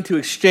is having to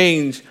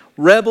exchange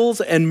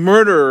rebels and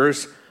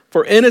murderers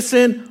for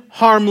innocent,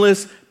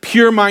 harmless,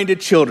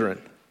 pure-minded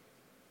children.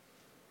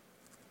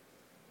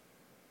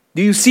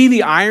 Do you see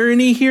the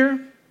irony here?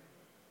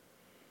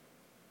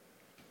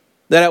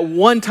 That at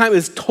one time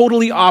is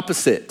totally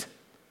opposite.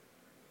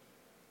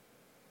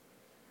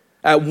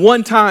 At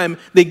one time,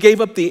 they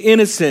gave up the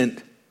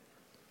innocent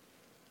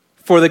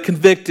for the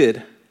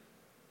convicted.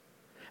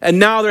 And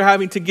now they're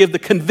having to give the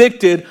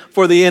convicted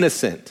for the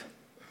innocent.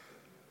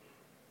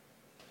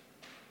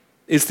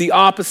 It's the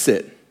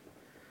opposite.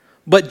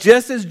 But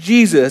just as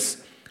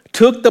Jesus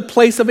took the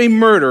place of a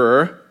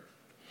murderer,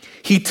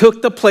 he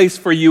took the place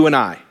for you and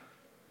I.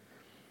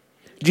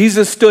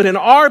 Jesus stood in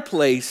our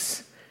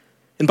place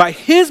and by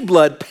his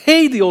blood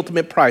paid the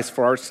ultimate price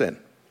for our sin.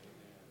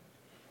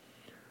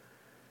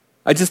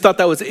 I just thought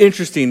that was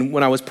interesting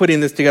when I was putting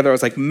this together. I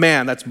was like,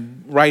 man, that's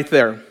right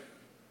there.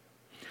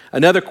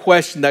 Another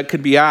question that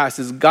could be asked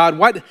is, God,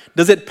 what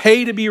does it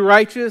pay to be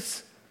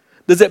righteous?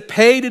 Does it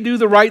pay to do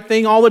the right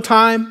thing all the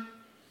time?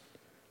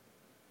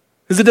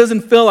 Because it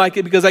doesn't feel like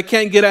it because I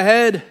can't get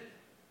ahead.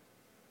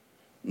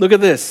 Look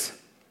at this.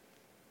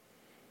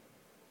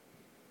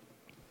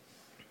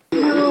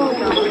 Linda,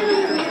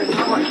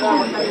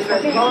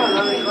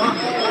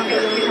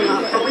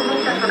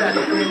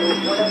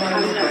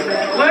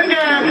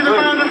 to the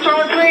front of the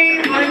store,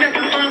 please. Linda, to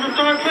the front of the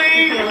store,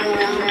 please.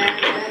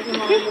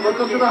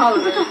 Welcome to the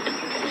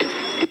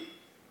holiday.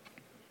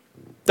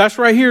 That's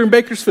right here in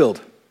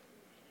Bakersfield.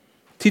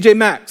 TJ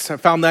Maxx, I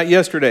found that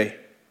yesterday.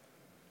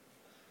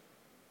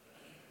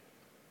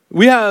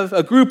 We have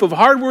a group of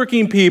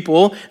hardworking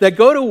people that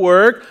go to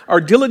work,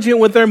 are diligent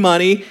with their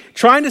money,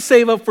 trying to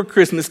save up for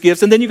Christmas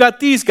gifts, and then you got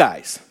these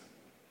guys.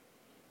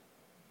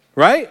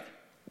 Right?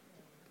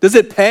 Does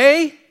it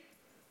pay?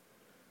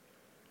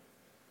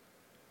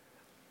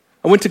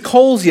 I went to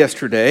Kohl's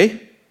yesterday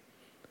to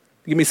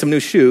give me some new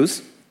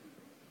shoes.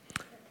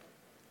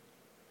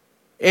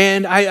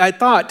 And I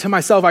thought to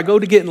myself, I go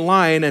to get in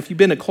line, and if you've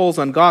been to Kohl's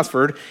on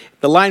Gosford,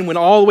 the line went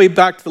all the way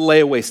back to the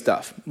layaway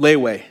stuff.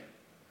 Layaway.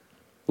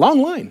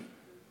 Long line.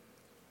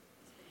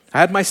 I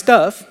had my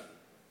stuff.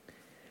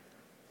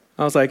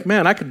 I was like,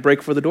 man, I could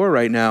break for the door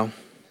right now.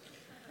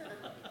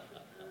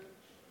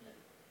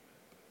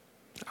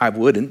 I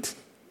wouldn't.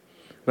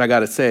 But I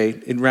got to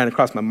say, it ran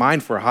across my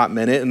mind for a hot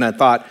minute, and I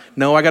thought,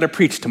 no, I got to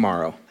preach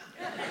tomorrow.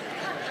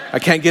 I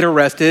can't get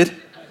arrested.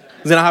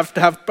 Then I have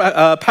to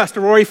have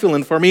Pastor Rory fill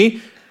in for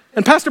me,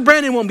 and Pastor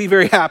Brandon won't be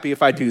very happy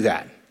if I do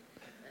that.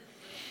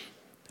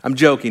 I'm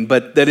joking,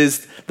 but that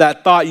is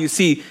that thought. You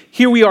see,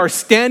 here we are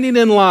standing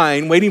in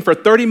line, waiting for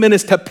 30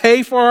 minutes to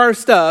pay for our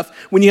stuff,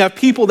 when you have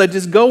people that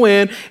just go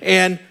in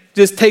and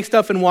just take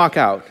stuff and walk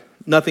out.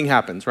 Nothing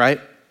happens,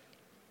 right?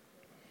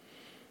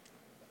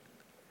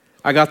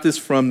 I got this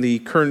from the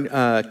Kern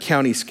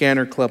County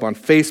Scanner Club on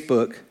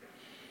Facebook.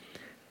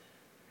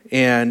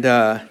 And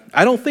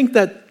I don't think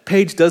that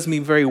page does me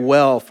very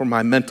well for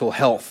my mental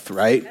health,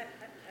 right?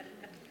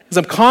 Because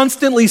I'm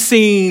constantly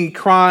seeing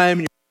crime,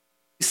 you're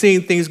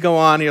seeing things go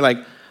on, and you're like,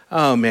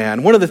 oh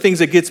man. One of the things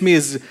that gets me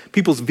is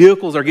people's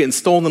vehicles are getting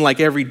stolen like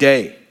every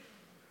day,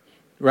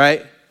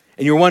 right?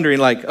 And you're wondering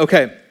like,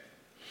 okay,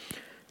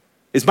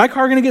 is my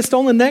car going to get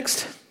stolen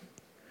next?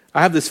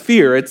 I have this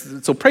fear,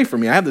 so pray for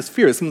me. I have this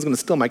fear that someone's going to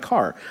steal my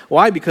car.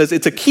 Why? Because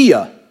it's a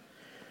Kia.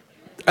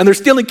 And they're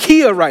stealing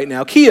Kia right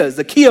now. Kias,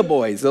 the Kia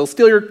boys. They'll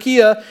steal your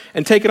Kia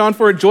and take it on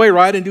for a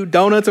joyride and do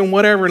donuts and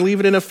whatever and leave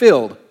it in a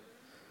field.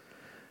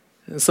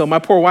 And so my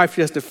poor wife,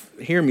 she has to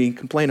hear me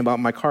complain about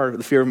my car,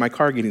 the fear of my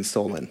car getting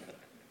stolen.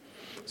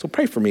 So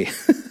pray for me.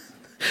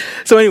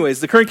 So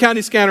anyways, the Kern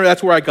County Scanner,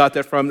 that's where I got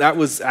that from. That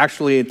was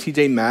actually a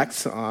TJ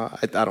Maxx.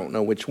 I don't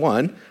know which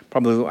one.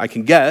 Probably I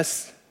can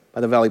guess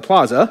by the Valley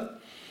Plaza.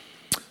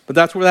 But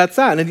that's where that's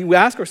at. And we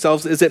ask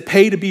ourselves, is it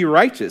pay to be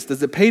righteous?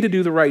 Does it pay to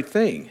do the right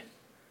thing?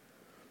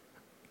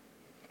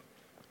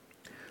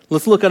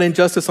 Let's look at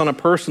injustice on a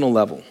personal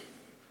level.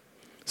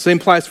 Same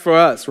applies for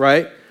us,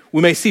 right?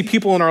 We may see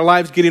people in our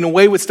lives getting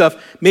away with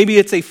stuff. Maybe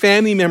it's a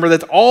family member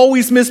that's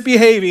always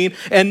misbehaving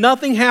and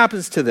nothing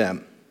happens to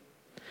them.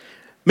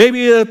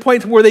 Maybe at a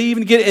point where they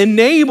even get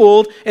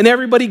enabled and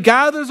everybody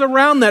gathers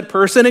around that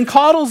person and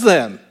coddles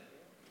them.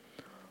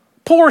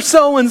 Poor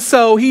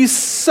so-and-so, he's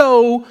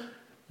so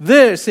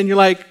this. And you're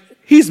like,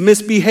 he's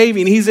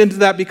misbehaving. He's into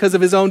that because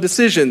of his own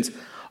decisions.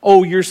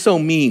 Oh, you're so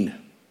mean.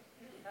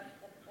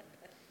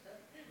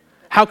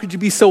 How could you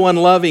be so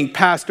unloving,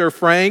 Pastor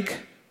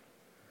Frank?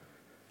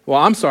 Well,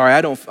 I'm sorry,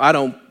 I don't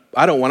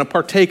want to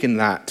partake in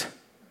that.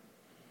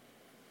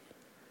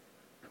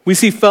 We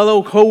see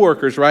fellow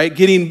coworkers, right,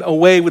 getting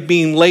away with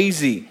being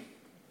lazy.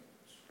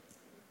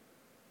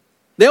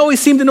 They always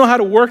seem to know how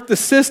to work the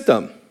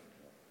system,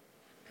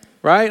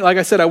 right? Like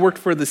I said, I worked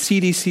for the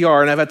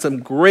CDCR, and I've had some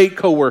great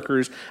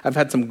coworkers. I've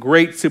had some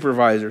great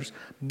supervisors,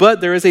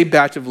 but there is a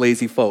batch of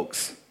lazy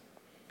folks.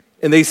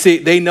 And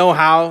they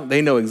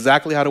know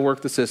exactly how to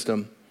work the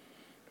system,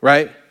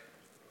 right?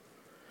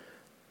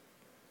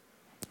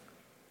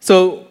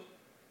 So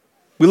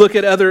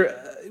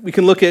We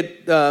can look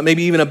at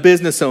maybe even a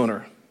business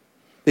owner.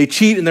 They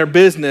cheat in their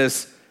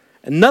business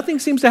and nothing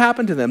seems to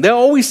happen to them. They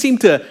always seem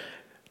to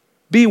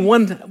be a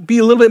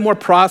little bit more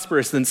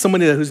prosperous than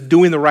somebody who's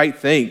doing the right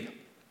thing,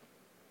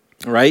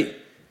 right?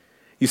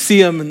 You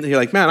see him and you're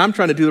like, man, I'm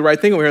trying to do the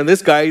right thing over here. And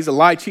this guy, he's a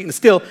lie, cheat, and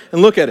steal.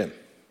 And look at him.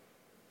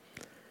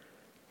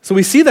 So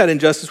we see that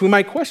injustice. We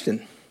might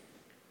question.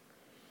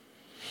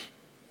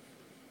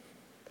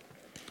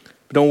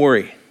 But don't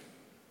worry.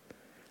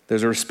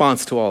 There's a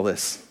response to all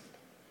this.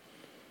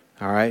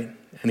 All right?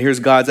 And here's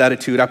God's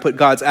attitude. I put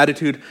God's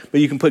attitude,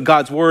 but you can put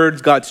God's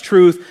words, God's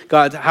truth,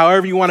 God's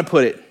however you want to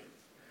put it.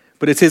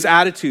 But it's his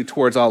attitude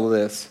towards all of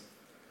this.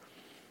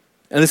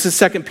 And this is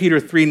 2 Peter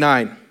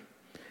 3:9.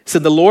 It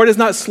said, the Lord is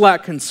not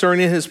slack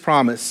concerning his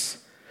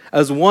promise,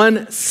 as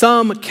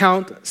some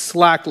count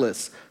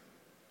slackness,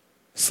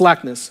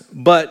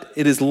 but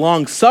it is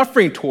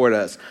long-suffering toward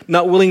us,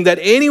 not willing that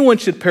anyone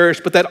should perish,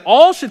 but that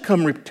all should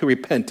come to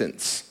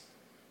repentance.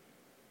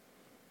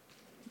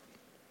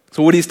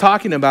 So what he's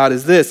talking about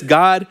is this: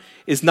 God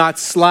is not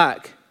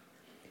slack.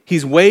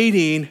 He's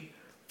waiting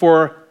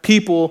for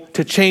people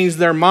to change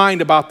their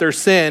mind about their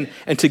sin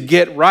and to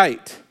get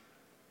right.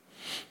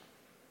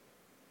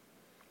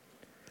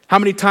 How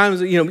many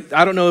times,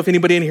 I don't know if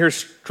anybody in here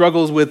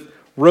struggles with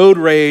road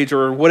rage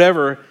or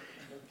whatever,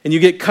 and you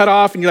get cut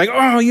off and you're like,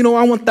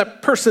 I want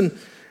that person,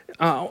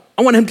 I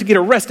want him to get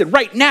arrested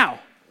right now.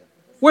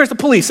 Where's the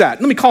police at?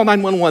 Let me call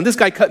 911. This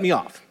guy cut me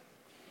off.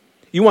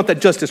 You want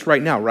that justice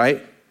right now,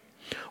 right?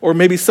 Or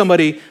maybe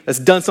somebody that's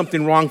done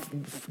something wrong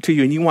to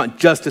you and you want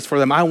justice for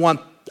them. I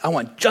want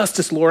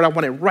justice, Lord. I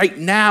want it right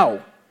now.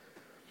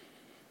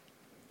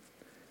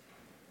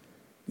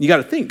 You got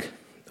to think,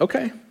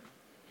 okay.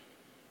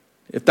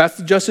 If that's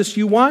the justice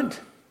you want,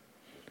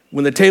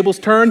 when the tables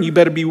turn, you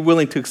better be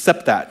willing to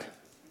accept that.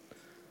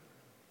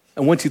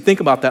 And once you think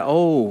about that,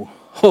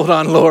 hold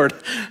on, Lord.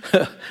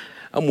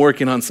 I'm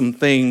working on some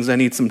things. I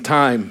need some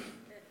time.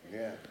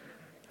 Yeah.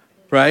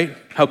 Right?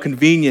 How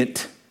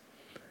convenient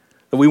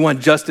that we want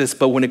justice,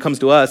 but when it comes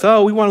to us,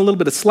 we want a little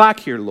bit of slack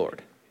here,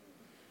 Lord.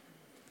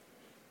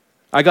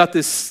 I got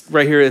this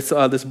right here. It's,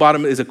 this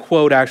bottom is a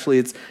quote, actually.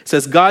 It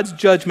says, God's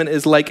judgment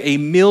is like a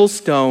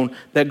millstone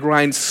that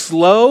grinds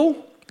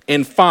slow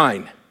and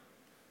fine.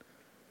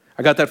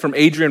 I got that from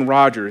Adrian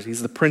Rogers.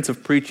 He's the Prince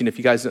of Preaching, if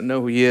you guys don't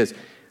know who he is.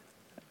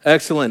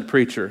 Excellent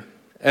preacher,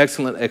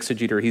 excellent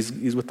exegeter.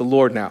 He's with the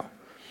Lord now.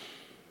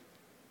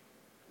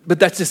 But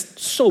that's just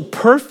so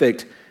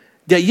perfect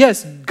that,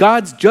 yes,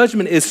 God's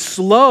judgment is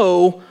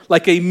slow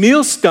like a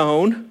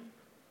millstone,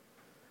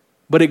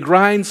 but it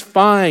grinds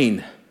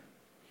fine.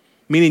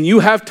 Meaning you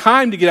have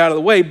time to get out of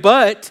the way,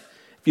 but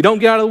if you don't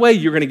get out of the way,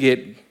 you're going to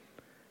get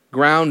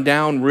ground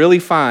down really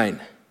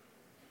fine.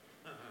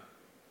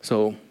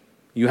 So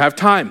you have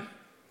time,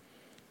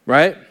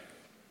 right?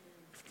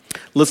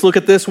 Let's look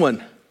at this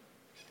one.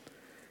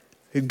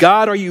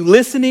 God, are you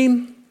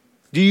listening?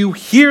 Do you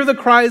hear the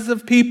cries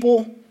of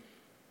people?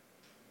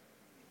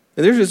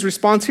 And there's his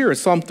response here in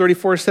Psalm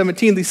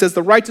 34:17. He says,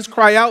 the righteous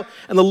cry out,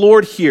 and the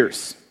Lord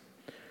hears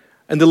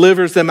and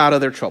delivers them out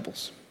of their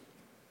troubles.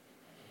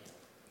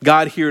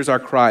 God hears our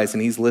cries,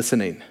 and he's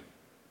listening.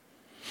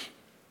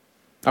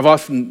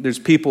 There's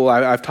people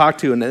I've talked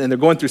to, and they're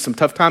going through some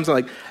tough times. I'm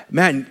like,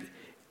 man,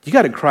 you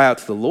got to cry out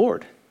to the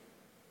Lord.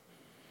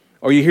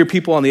 Or you hear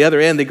people on the other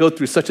end, they go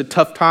through such a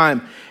tough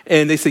time,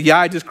 and they say, yeah,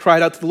 I just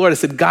cried out to the Lord. I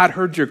said, God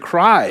heard your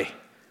cry,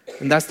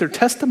 and that's their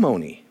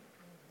testimony.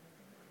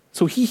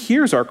 So he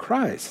hears our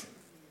cries.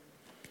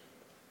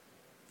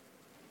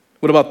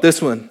 What about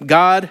this one?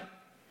 God,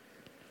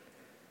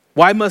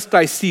 why must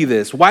I see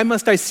this? Why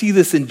must I see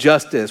this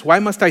injustice? Why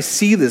must I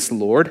see this,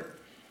 Lord?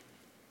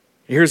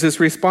 Here's his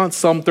response.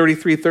 Psalm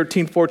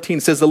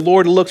 33:13-14 says, the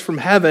Lord looks from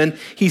heaven.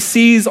 He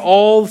sees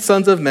all the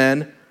sons of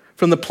men.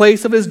 From the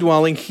place of his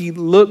dwelling, he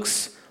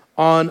looks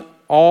on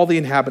all the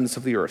inhabitants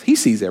of the earth. He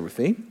sees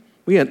everything.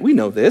 We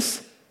know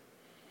this.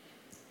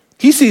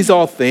 He sees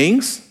all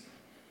things.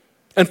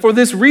 And for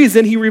this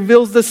reason, he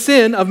reveals the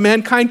sin of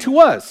mankind to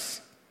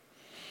us.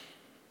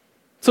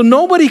 So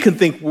none of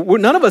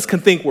us can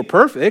think we're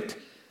perfect,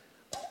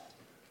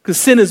 because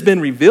sin has been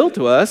revealed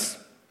to us.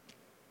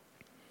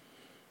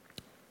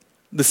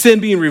 The sin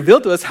being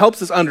revealed to us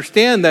helps us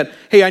understand that,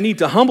 hey, I need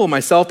to humble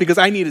myself because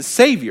I need a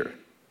Savior.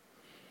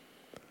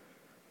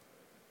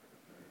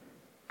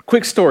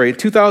 Quick story,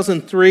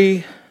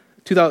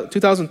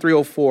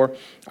 2003-04,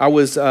 I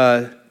was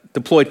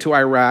deployed to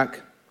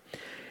Iraq,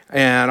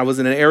 and I was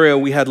in an area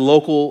we had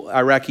local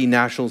Iraqi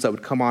nationals that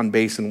would come on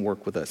base and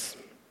work with us,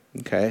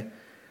 okay?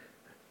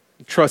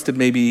 Trusted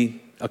maybe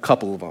a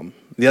couple of them.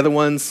 The other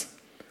ones,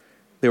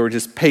 they were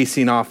just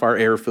pacing off our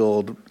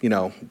airfield,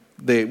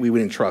 we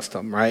wouldn't trust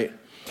them, right?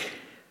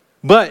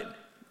 But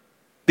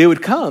they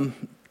would come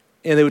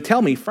and they would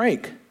tell me,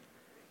 Frank,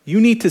 you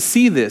need to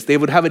see this. They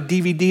would have a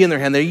DVD in their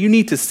hand there. You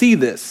need to see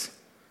this.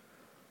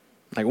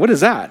 Like, what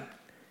is that?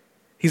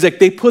 He's like,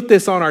 they put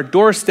this on our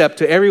doorstep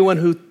to everyone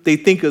who they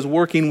think is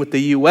working with the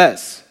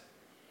U.S.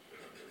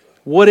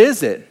 What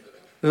is it?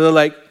 And they're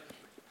like,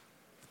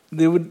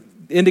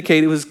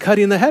 indicate it was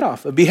cutting the head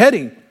off, a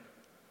beheading.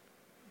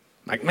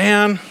 Like,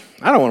 man,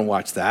 I don't want to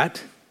watch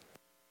that.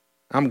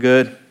 I'm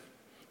good.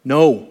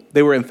 No,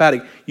 they were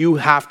emphatic. You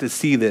have to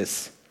see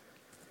this.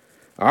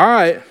 All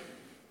right.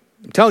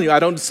 I'm telling you, I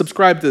don't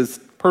subscribe to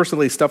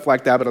personally stuff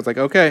like that, but I was like,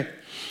 okay.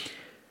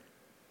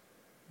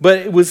 But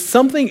it was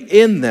something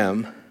in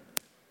them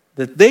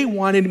that they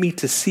wanted me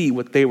to see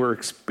what they were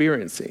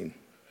experiencing.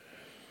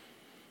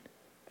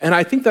 And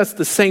I think that's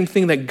the same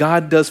thing that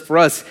God does for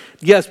us.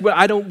 Yes,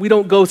 we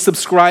don't go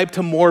subscribe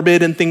to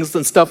morbid and things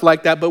and stuff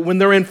like that, but when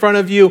they're in front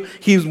of you,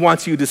 he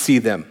wants you to see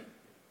them.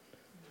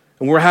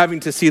 And we're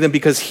having to see them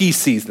because he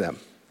sees them.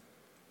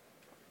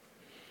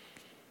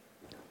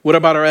 What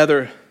about our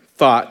other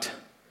thought?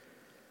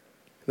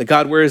 That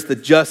God, where is the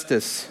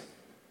justice?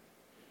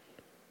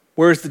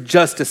 Where is the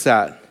justice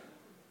at?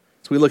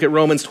 So we look at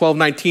Romans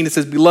 12:19. It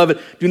says, "Beloved,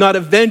 do not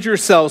avenge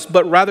yourselves,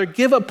 but rather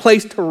give a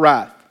place to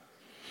wrath.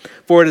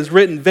 For it is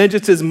written,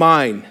 vengeance is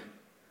mine,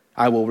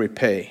 I will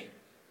repay,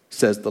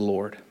 says the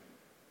Lord."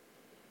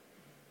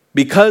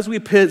 Because we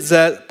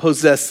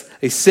possess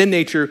a sin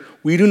nature,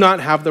 we do not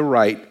have the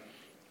right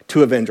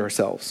to avenge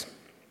ourselves.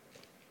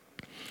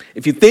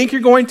 If you think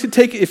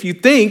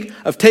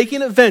of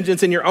taking a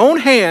vengeance in your own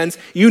hands,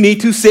 you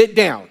need to sit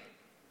down.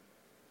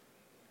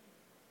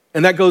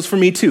 And that goes for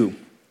me too.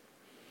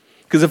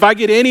 Because if I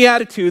get any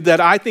attitude that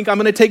I think I'm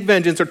going to take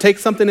vengeance or take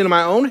something into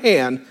my own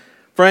hand,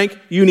 Frank,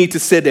 you need to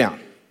sit down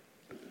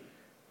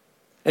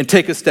and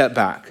take a step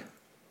back.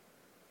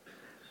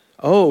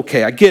 Oh,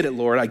 okay, I get it,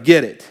 Lord, I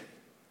get it.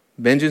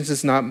 Vengeance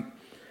is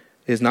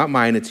not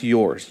mine, it's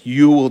yours.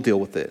 You will deal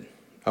with it.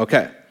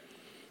 Okay.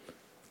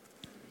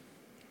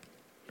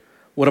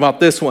 What about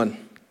this one?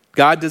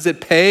 God, does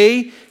it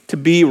pay to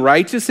be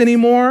righteous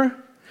anymore?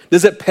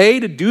 Does it pay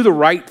to do the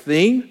right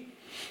thing?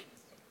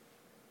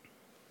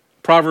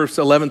 Proverbs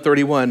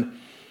 11:31,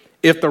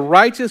 if the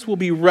righteous will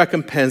be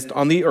recompensed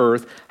on the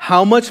earth,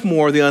 how much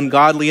more the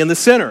ungodly and the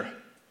sinner?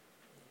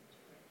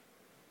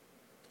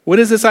 What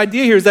is this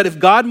idea here? Is that if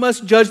God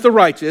must judge the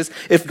righteous,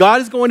 if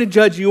God is going to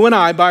judge you and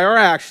I by our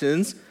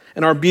actions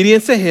and our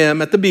obedience to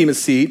him at the Bema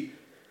seat,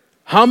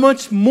 how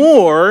much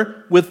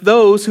more with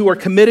those who are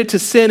committed to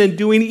sin and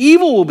doing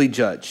evil will be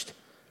judged?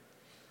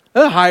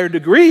 At a higher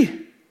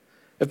degree.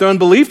 If they're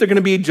unbelief, they're going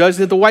to be judged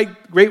at the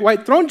great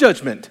white throne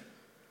judgment.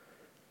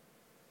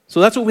 So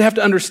that's what we have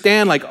to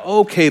understand. Like,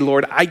 okay,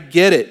 Lord, I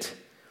get it.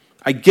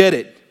 I get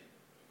it.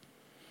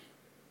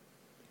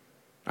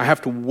 I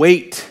have to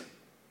wait.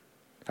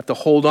 I have to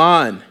hold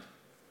on.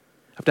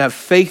 I have to have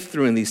faith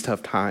through in these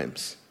tough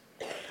times.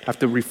 I have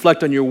to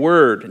reflect on your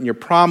word and your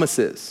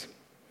promises.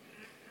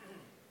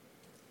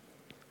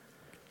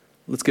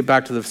 Let's get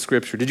back to the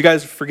scripture. Did you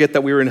guys forget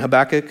that we were in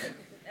Habakkuk?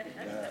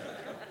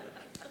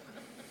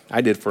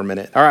 I did for a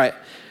minute. All right.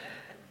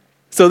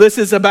 So this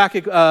is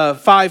Habakkuk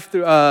 5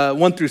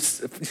 through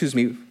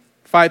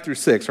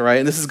 6, all right?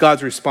 And this is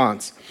God's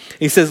response.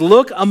 He says,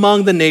 "Look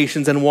among the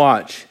nations and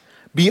watch.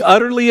 Be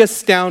utterly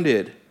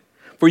astounded,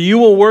 for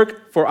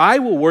I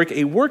will work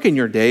a work in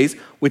your days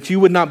which you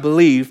would not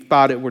believe,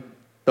 though it were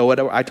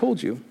told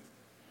to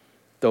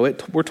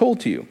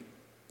you.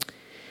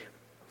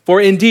 For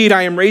indeed,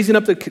 I am raising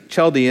up the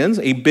Chaldeans,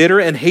 a bitter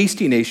and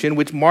hasty nation,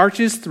 which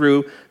marches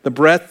through the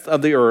breadth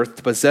of the earth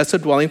to possess a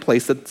dwelling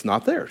place that's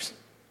not theirs."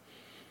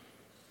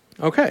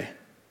 Okay.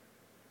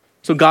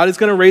 So God is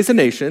going to raise a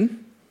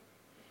nation.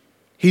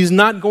 He's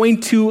not going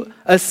to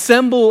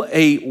assemble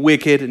a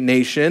wicked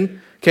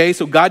nation. Okay,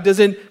 so God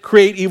doesn't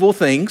create evil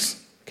things.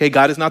 Okay,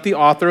 God is not the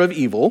author of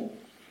evil,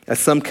 as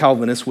some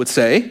Calvinists would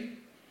say.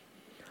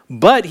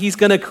 But he's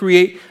going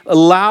to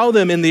allow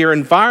them in their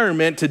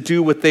environment to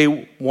do what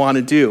they want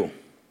to do.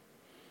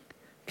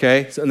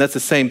 Okay, so, and that's the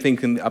same thing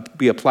can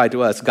be applied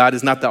to us. God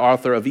is not the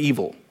author of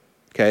evil.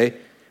 Okay,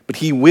 but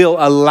he will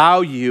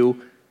allow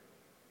you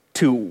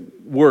to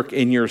work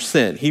in your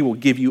sin. He will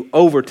give you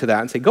over to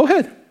that and say, go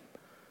ahead.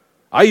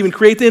 I'll even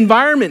create the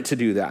environment to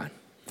do that,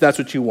 if that's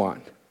what you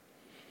want.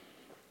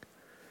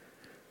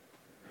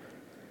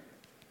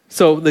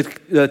 So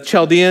the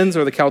Chaldeans,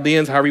 or the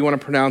Chaldeans, however you want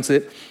to pronounce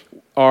it,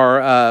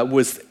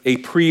 was a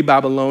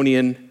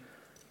pre-Babylonian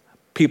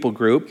people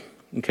group.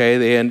 Okay,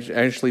 they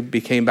eventually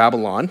became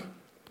Babylon.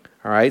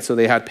 All right, so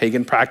they had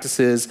pagan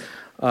practices,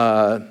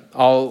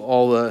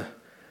 all the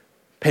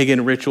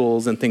pagan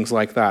rituals and things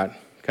like that.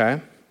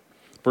 Okay,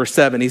 verse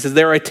 7, he says,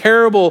 "They are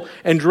terrible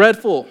and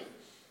dreadful.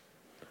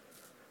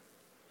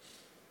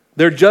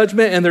 Their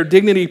judgment and their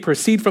dignity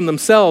proceed from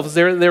themselves.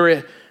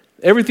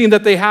 Everything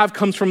that they have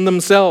comes from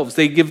themselves.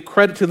 They give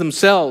credit to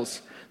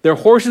themselves. Their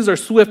horses are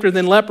swifter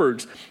than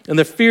leopards, and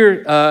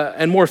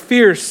more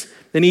fierce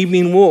than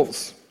evening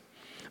wolves.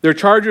 Their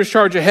chargers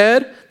charge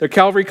ahead. Their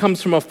cavalry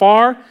comes from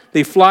afar.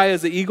 They fly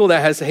as the eagle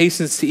that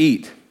hastens to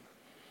eat."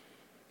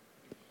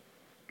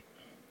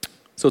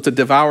 So it's a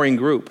devouring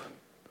group,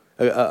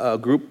 a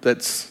group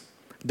that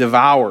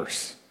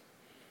devours.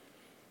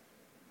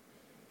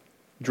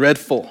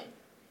 Dreadful.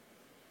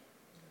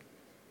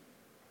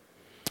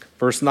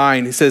 Verse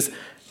 9, he says,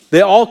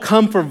 "They all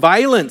come for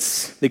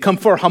violence. They come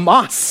for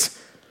Hamas.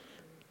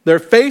 Their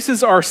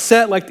faces are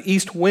set like the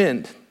east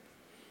wind.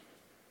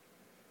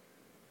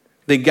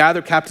 They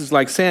gather captives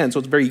like sand, so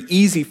it's very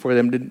easy for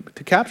them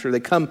to capture. They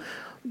come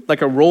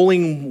like a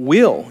rolling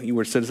wheel, you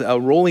were said, a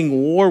rolling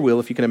war wheel,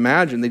 if you can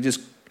imagine. They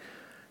just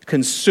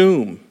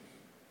consume.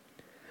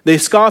 They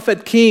scoff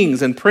at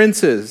kings and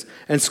princes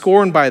and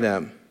scorn by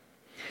them.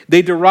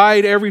 They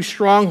deride every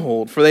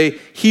stronghold, for they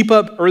heap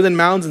up earthen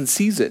mounds and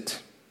seize it.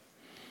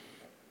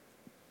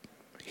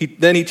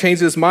 Then he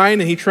changes his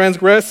mind and he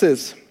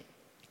transgresses.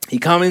 He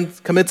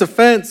commits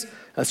offense,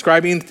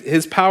 ascribing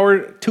his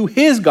power to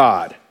his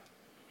God.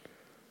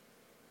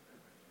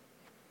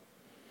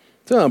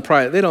 So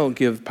they don't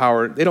give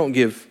power, they don't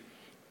give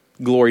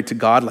glory to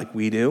God like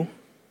we do.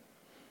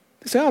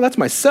 They say, oh, that's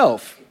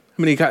myself.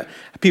 How many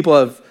people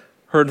have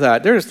heard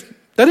that? That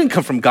didn't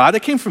come from God, that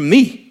came from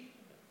me.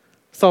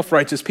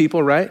 Self-righteous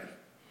people, right?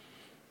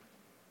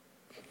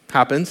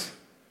 Happens.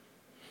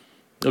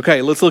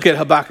 Okay, let's look at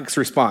Habakkuk's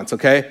response,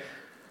 okay?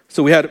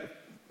 So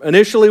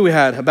initially we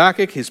had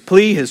Habakkuk, his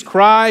plea, his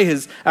cry,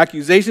 his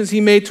accusations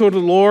he made toward the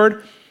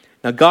Lord.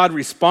 Now God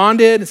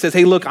responded and says,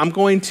 hey, look, I'm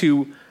going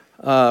to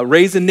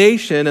raise a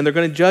nation and they're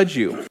going to judge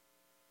you.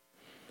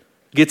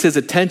 Gets his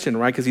attention,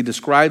 right? Because he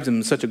describes him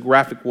in such a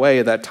graphic way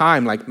at that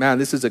time. Like, man,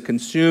 this is a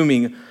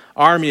consuming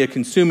army, a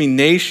consuming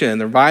nation.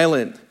 They're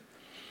violent.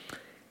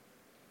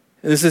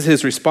 And this is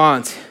his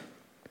response.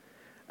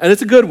 And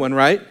it's a good one,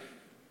 right?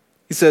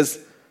 He says,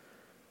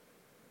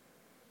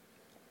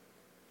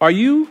 are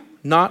you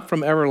not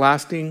from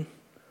everlasting,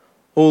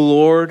 O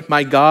Lord,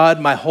 my God,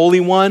 my Holy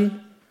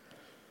One?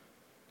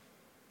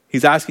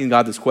 He's asking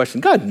God this question.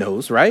 God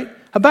knows, right?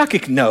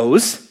 Habakkuk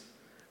knows.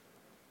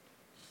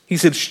 He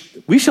said,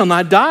 we shall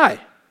not die.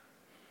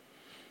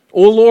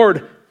 O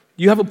Lord,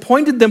 you have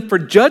appointed them for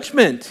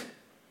judgment.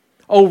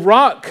 O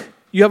rock,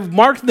 you have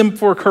marked them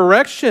for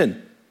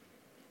correction.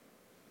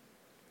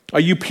 Are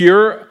you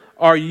pure?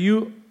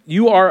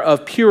 You are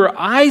of purer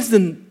eyes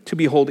than to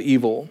behold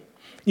evil.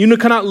 You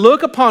cannot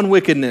look upon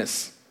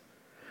wickedness.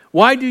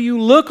 Why do you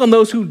look on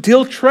those who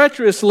deal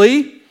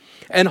treacherously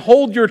and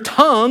hold your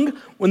tongue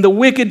when the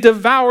wicked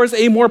devours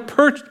a more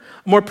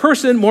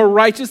person more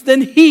righteous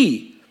than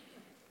he?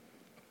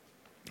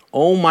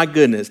 Oh my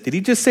goodness. Did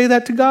he just say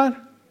that to God?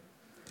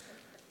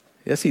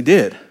 Yes, he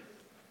did.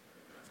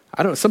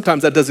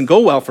 Sometimes that doesn't go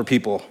well for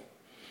people.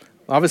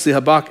 Obviously,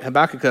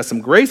 Habakkuk has some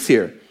grace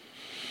here.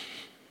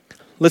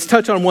 Let's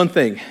touch on one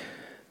thing.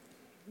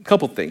 A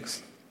couple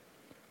things.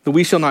 The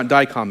we shall not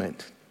die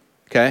comment.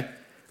 Okay?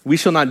 We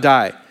shall not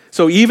die.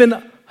 So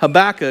even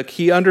Habakkuk,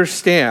 he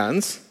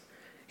understands,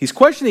 he's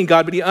questioning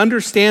God, but he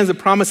understands the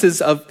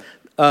promises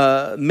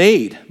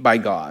made by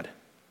God.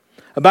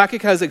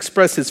 Habakkuk has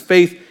expressed his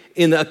faith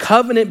in a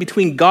covenant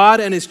between God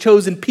and his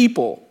chosen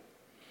people.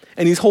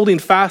 And he's holding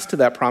fast to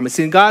that promise.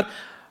 And God,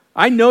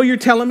 I know you're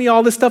telling me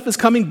all this stuff is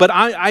coming, but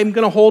I'm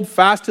going to hold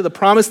fast to the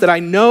promise that I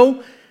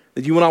know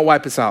that you will not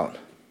wipe us out.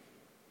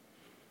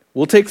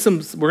 We're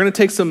going to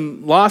take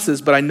some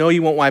losses, but I know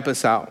you won't wipe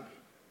us out.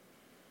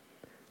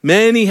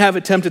 Many have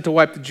attempted to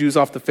wipe the Jews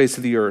off the face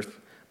of the earth,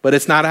 but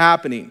it's not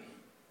happening.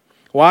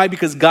 Why?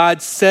 Because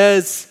God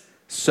says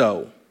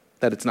so,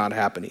 that it's not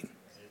happening.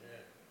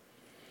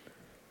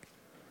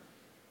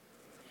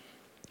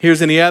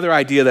 Here's any other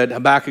idea that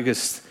Habakkuk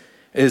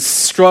is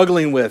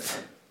struggling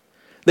with.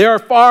 They are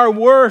far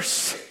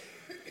worse.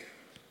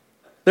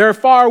 They're a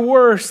far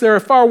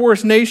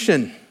worse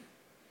nation.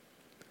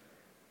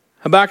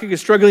 Habakkuk is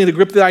struggling to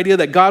grip the idea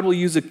that God will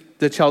use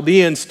the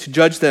Chaldeans to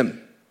judge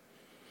them.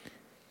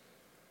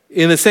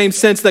 In the same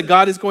sense that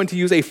God is going to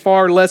use a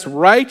far less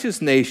righteous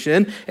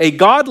nation, a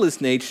godless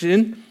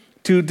nation,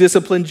 to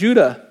discipline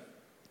Judah.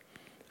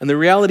 And the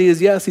reality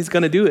is, yes, he's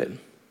going to do it.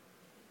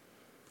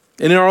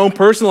 And in our own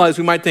personal lives,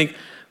 we might think,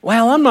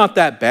 well, I'm not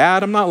that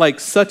bad. I'm not like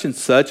such and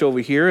such over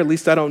here. At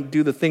least I don't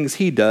do the things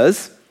he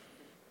does.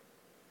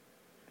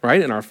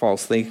 Right? In our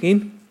false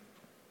thinking.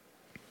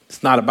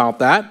 It's not about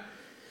that.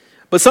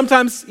 But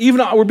sometimes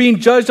even we're being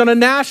judged on a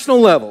national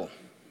level.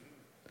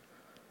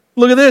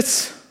 Look at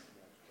this.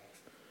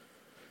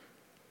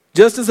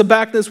 Just as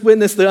Habakkuk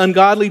witnessed the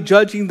ungodly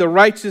judging the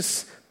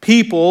righteous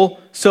people,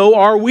 so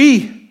are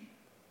we.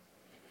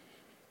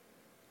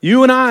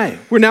 You and I,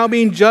 we're now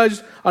being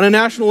judged on a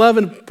national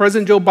level.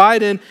 President Joe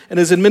Biden and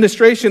his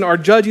administration are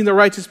judging the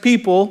righteous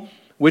people,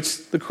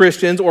 which the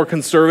Christians or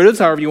conservatives,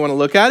 however you want to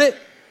look at it,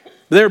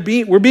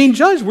 we're being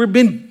judged. We're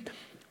being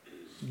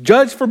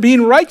judged for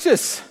being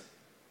righteous,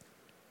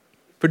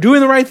 for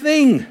doing the right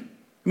thing.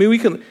 I mean, you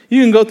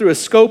can go through a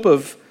scope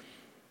of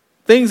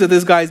things that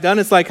this guy's done.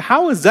 It's like,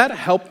 how does that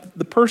help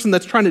the person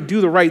that's trying to do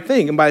the right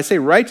thing? And by I say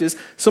righteous,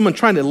 someone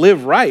trying to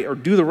live right or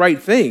do the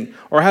right thing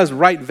or has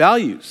right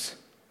values.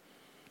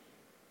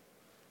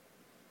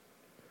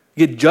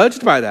 You get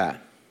judged by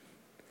that.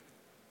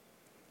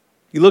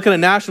 You look at a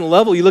national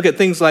level, you look at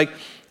things like,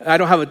 I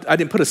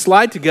didn't put a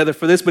slide together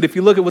for this, but if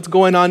you look at what's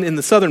going on in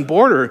the southern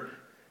border,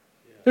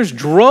 there's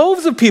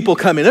droves of people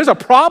coming. There's a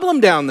problem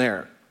down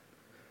there.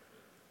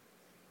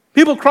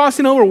 People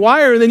crossing over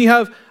wire, and then you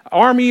have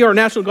Army or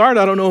National Guard,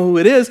 I don't know who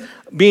it is,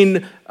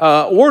 being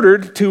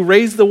ordered to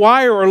raise the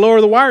wire or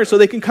lower the wire so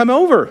they can come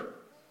over.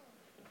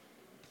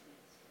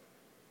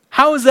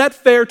 How is that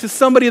fair to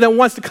somebody that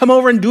wants to come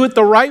over and do it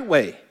the right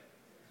way?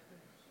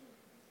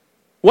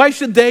 Why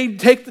should they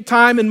take the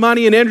time and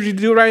money and energy to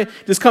do it right?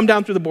 Just come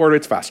down through the border,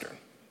 it's faster.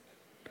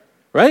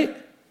 Right?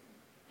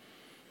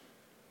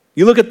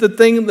 You look at the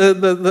thing,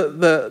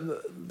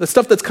 the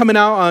stuff that's coming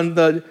out on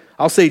the,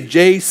 I'll say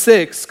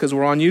J6, because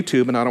we're on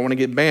YouTube and I don't want to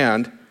get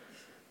banned.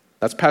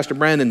 That's Pastor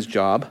Brandon's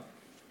job.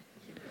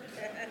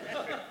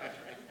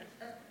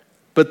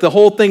 But the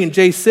whole thing in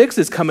J6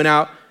 is coming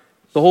out,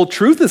 the whole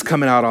truth is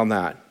coming out on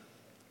that.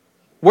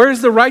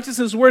 Where's the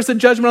righteousness? Where's the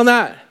judgment on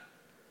that?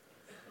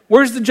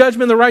 Where's the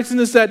judgment and the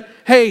righteousness that,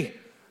 hey,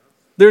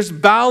 there's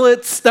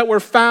ballots that were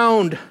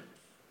found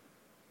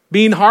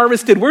being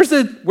harvested. Where's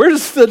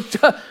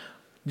the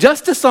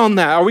justice on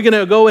that? Are we going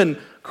to go and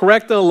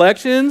correct the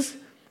elections?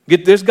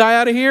 Get this guy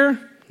out of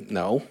here?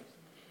 No,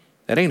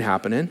 that ain't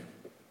happening.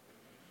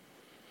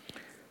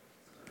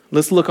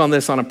 Let's look on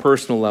this on a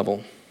personal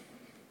level,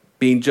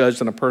 being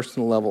judged on a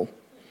personal level.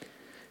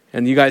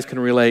 And you guys can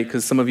relate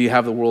because some of you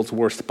have the world's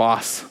worst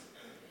boss.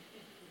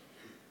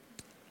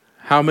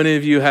 How many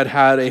of you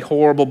had a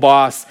horrible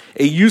boss,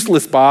 a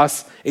useless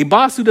boss, a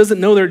boss who doesn't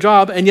know their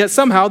job, and yet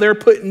somehow they're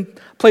put in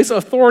place of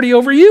authority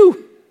over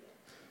you?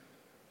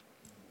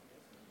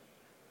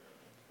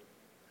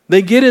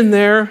 They get in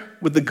there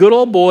with the good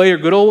old boy or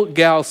good old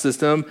gal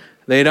system.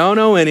 They don't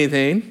know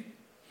anything,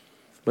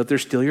 but they're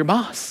still your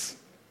boss.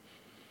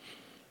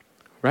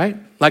 Right?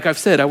 Like I've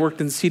said, I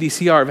worked in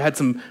CDCR. I've had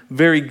some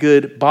very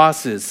good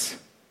bosses.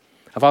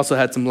 I've also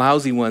had some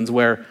lousy ones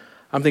where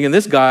I'm thinking,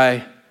 this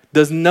guy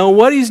doesn't know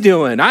what he's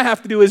doing. I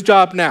have to do his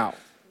job now.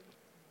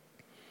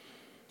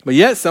 But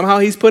yet, somehow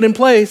he's put in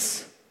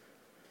place.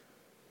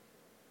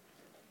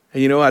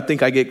 And you know, I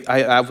think I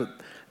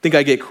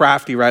get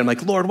crafty, right? I'm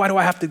like, Lord, why do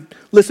I have to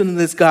listen to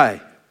this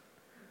guy?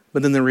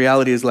 But then the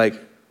reality is like,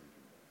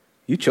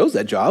 you chose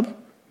that job.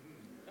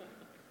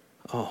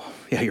 Oh,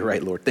 yeah, you're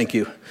right, Lord. Thank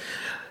you.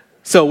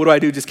 So what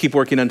do? Just keep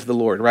working unto the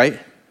Lord, right?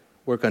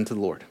 Work unto the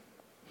Lord.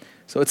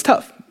 So it's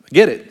tough. I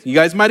get it. You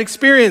guys might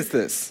experience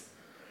this.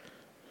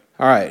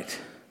 All right.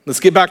 Let's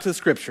get back to the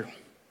scripture.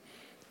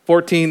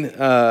 14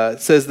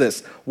 says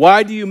this.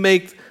 Why do you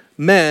make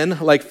men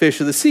like fish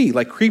of the sea,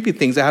 like creepy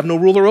things that have no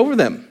ruler over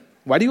them?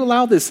 Why do you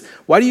allow this?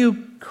 Why do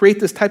you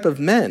create this type of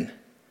men?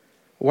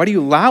 Why do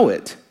you allow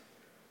it?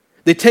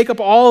 They take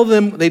up all of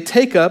them with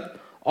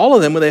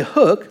a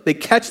hook. They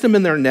catch them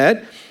in their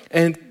net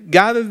and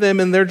gather them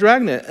in their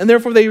dragnet. And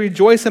therefore they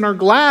rejoice and are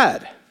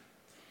glad.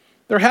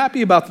 They're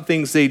happy about the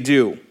things they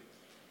do.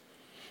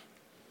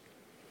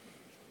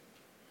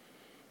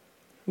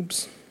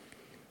 Oops.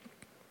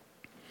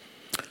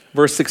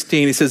 Verse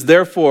 16, he says,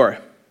 therefore,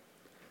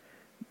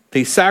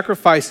 they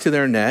sacrifice to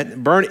their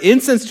net, burn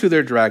incense to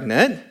their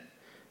dragnet,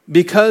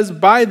 because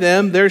by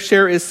them their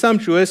share is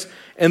sumptuous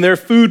and their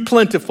food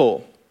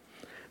plentiful.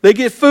 They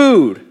get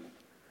food.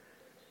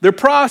 They're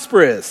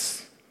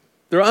prosperous.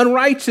 They're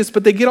unrighteous,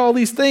 but they get all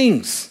these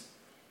things.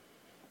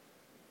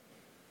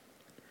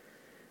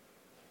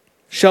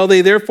 Shall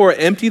they therefore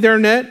empty their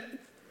net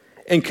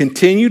and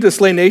continue to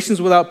slay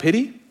nations without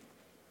pity?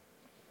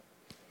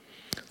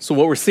 So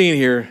what we're seeing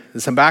here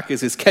is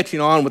Habakkuk is catching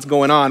on what's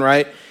going on,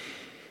 right?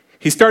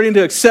 He's starting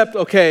to accept,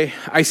 okay,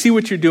 I see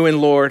what you're doing,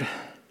 Lord,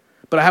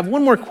 but I have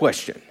one more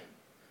question.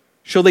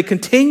 Shall they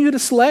continue to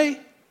slay?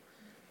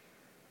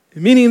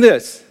 Meaning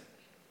this,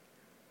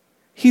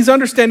 he's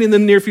understanding the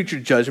near future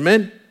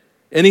judgment,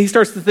 and he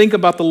starts to think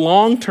about the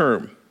long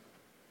term.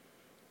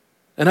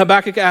 And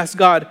Habakkuk asks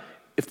God,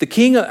 if the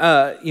king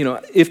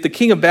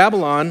of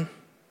Babylon,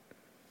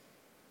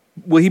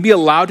 will he be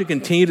allowed to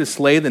continue to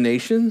slay the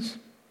nations?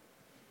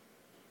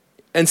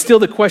 And still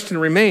the question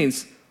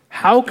remains,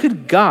 how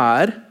could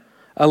God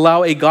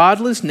allow a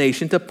godless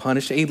nation to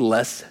punish a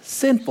less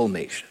sinful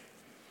nation?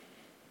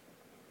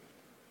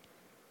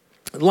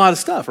 A lot of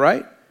stuff,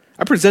 right?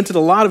 I presented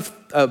a lot of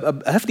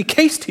a hefty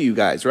case to you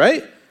guys,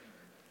 right?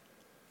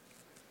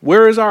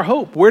 Where is our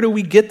hope? Where do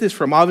we get this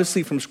from?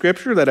 Obviously from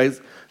Scripture,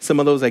 some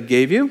of those I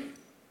gave you.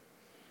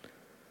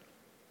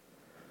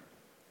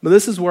 But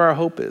this is where our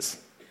hope is.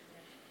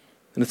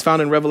 And it's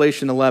found in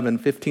Revelation 11,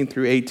 15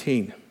 through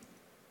 18.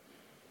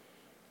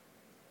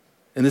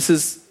 And this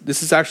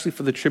is actually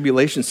for the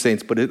tribulation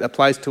saints, but it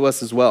applies to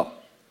us as well.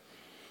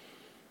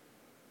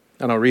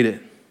 And I'll read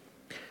it.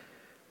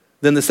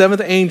 Then the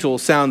seventh angel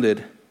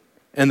sounded,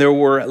 and there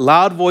were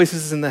loud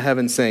voices in the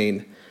heavens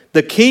saying,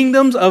 the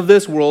kingdoms of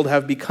this world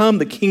have become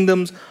the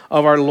kingdoms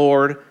of our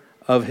Lord,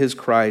 of his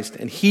Christ,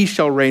 and he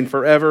shall reign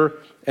forever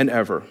and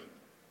ever.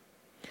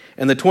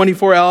 And the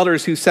 24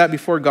 elders who sat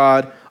before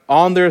God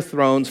on their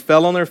thrones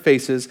fell on their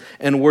faces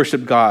and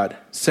worshiped God,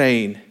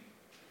 saying,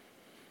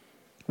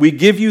 we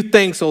give you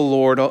thanks, O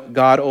Lord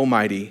God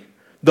Almighty,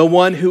 the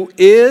one who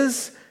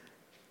is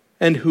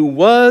and who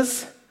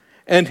was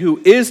and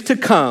who is to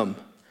come,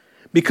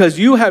 because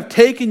you have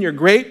taken your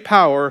great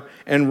power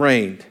and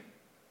reigned.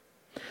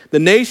 The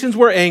nations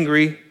were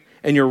angry,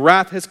 and your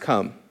wrath has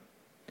come,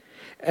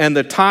 and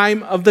the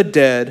time of the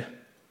dead,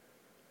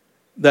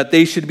 that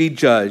they should be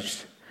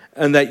judged,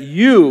 and that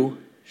you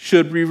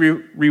should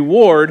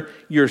reward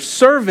your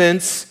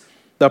servants,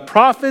 the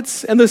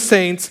prophets and the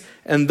saints,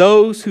 and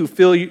those who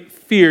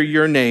fear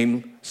your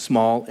name,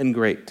 small and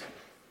great,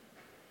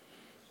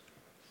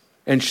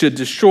 and should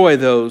destroy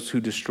those who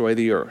destroy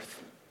the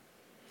earth.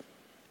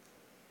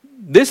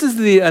 This is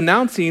the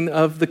announcing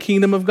of the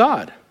kingdom of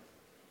God.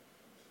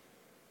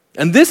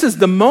 And this is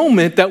the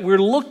moment that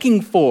we're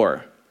looking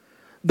for.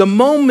 The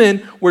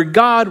moment where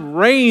God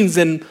reigns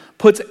and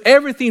puts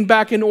everything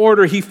back in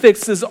order. He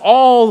makes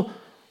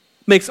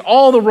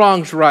all the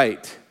wrongs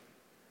right.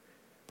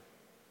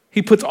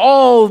 He puts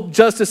all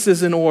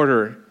justices in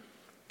order.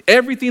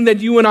 Everything that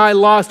you and I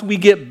lost, we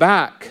get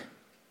back.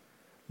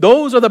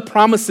 Those are the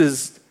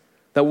promises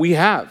that we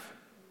have.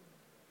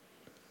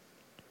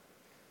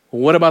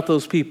 Well, what about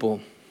those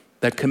people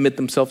that commit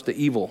themselves to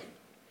evil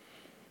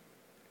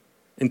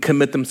and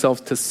commit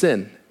themselves to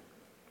sin?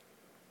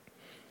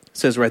 It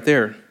says right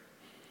there,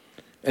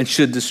 and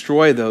should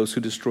destroy those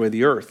who destroy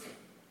the earth.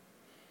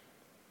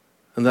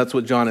 And that's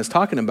what John is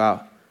talking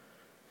about.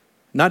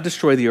 Not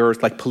destroy the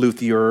earth, like pollute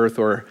the earth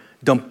or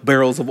dump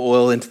barrels of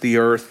oil into the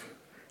earth.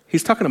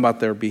 He's talking about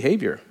their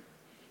behavior,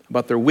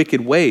 about their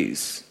wicked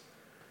ways.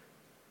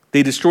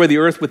 They destroy the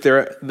earth with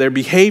their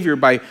behavior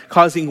by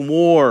causing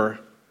war,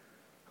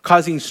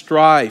 causing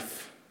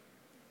strife,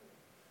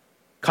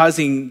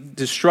 causing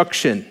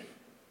destruction.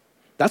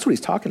 That's what he's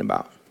talking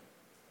about.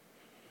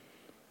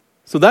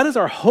 So that is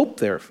our hope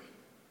there.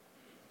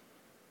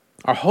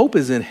 Our hope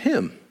is in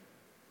him.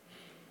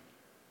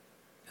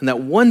 And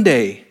that one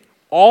day,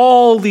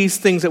 all these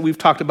things that we've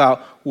talked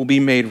about will be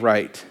made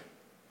right.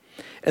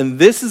 And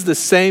this is the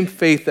same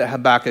faith that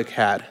Habakkuk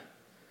had.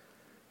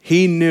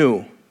 He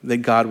knew that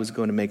God was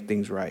going to make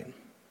things right.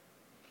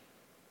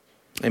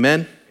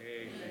 Amen?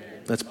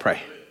 Amen. Let's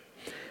pray.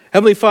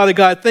 Heavenly Father,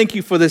 God, thank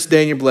you for this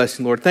day and your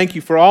blessing, Lord. Thank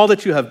you for all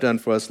that you have done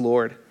for us,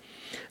 Lord.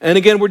 And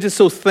again, we're just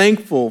so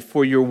thankful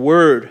for your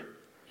word,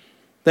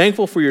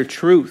 thankful for your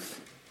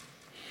truth.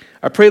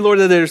 I pray, Lord,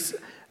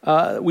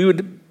 that we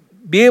would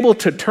be able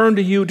to turn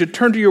to you, to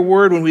turn to your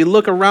word when we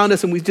look around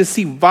us and we just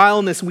see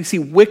vileness, we see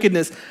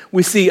wickedness,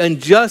 we see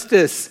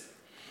injustice,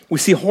 we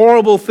see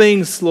horrible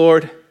things,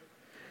 Lord.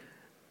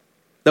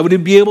 That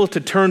we'd be able to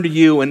turn to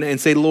you and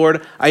say,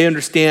 Lord, I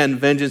understand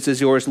vengeance is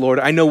yours, Lord.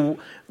 I know,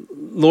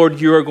 Lord,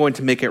 you are going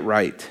to make it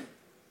right.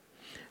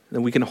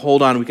 Then we can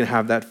hold on, we can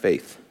have that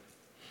faith.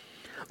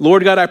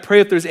 Lord God, I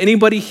pray if there's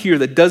anybody here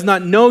that does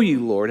not know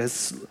you, Lord,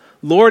 as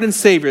Lord and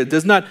Savior, that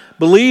does not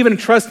believe and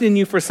trust in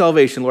you for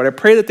salvation, Lord, I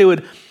pray that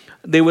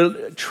they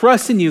would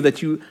trust in you,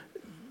 that you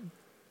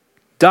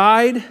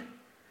died,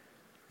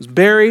 was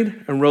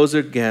buried, and rose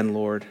again,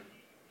 Lord.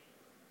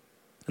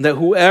 And that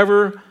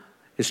whoever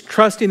is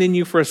trusting in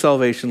you for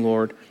salvation,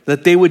 Lord,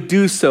 that they would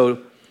do so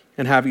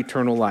and have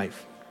eternal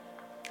life.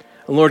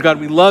 And Lord God,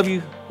 we love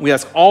you. We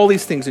ask all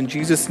these things in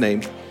Jesus'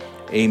 name.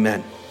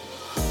 Amen.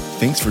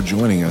 Thanks for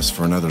joining us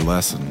for another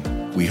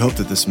lesson. We hope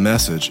that this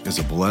message is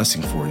a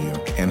blessing for you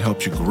and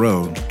helps you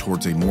grow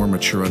towards a more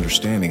mature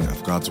understanding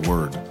of God's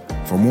Word.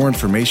 For more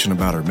information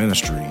about our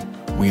ministry,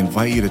 we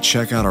invite you to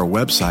check out our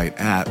website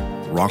at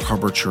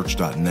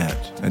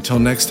rockharborchurch.net. Until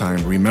next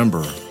time,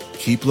 remember,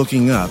 keep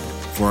looking up,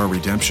 for our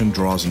redemption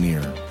draws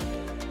near.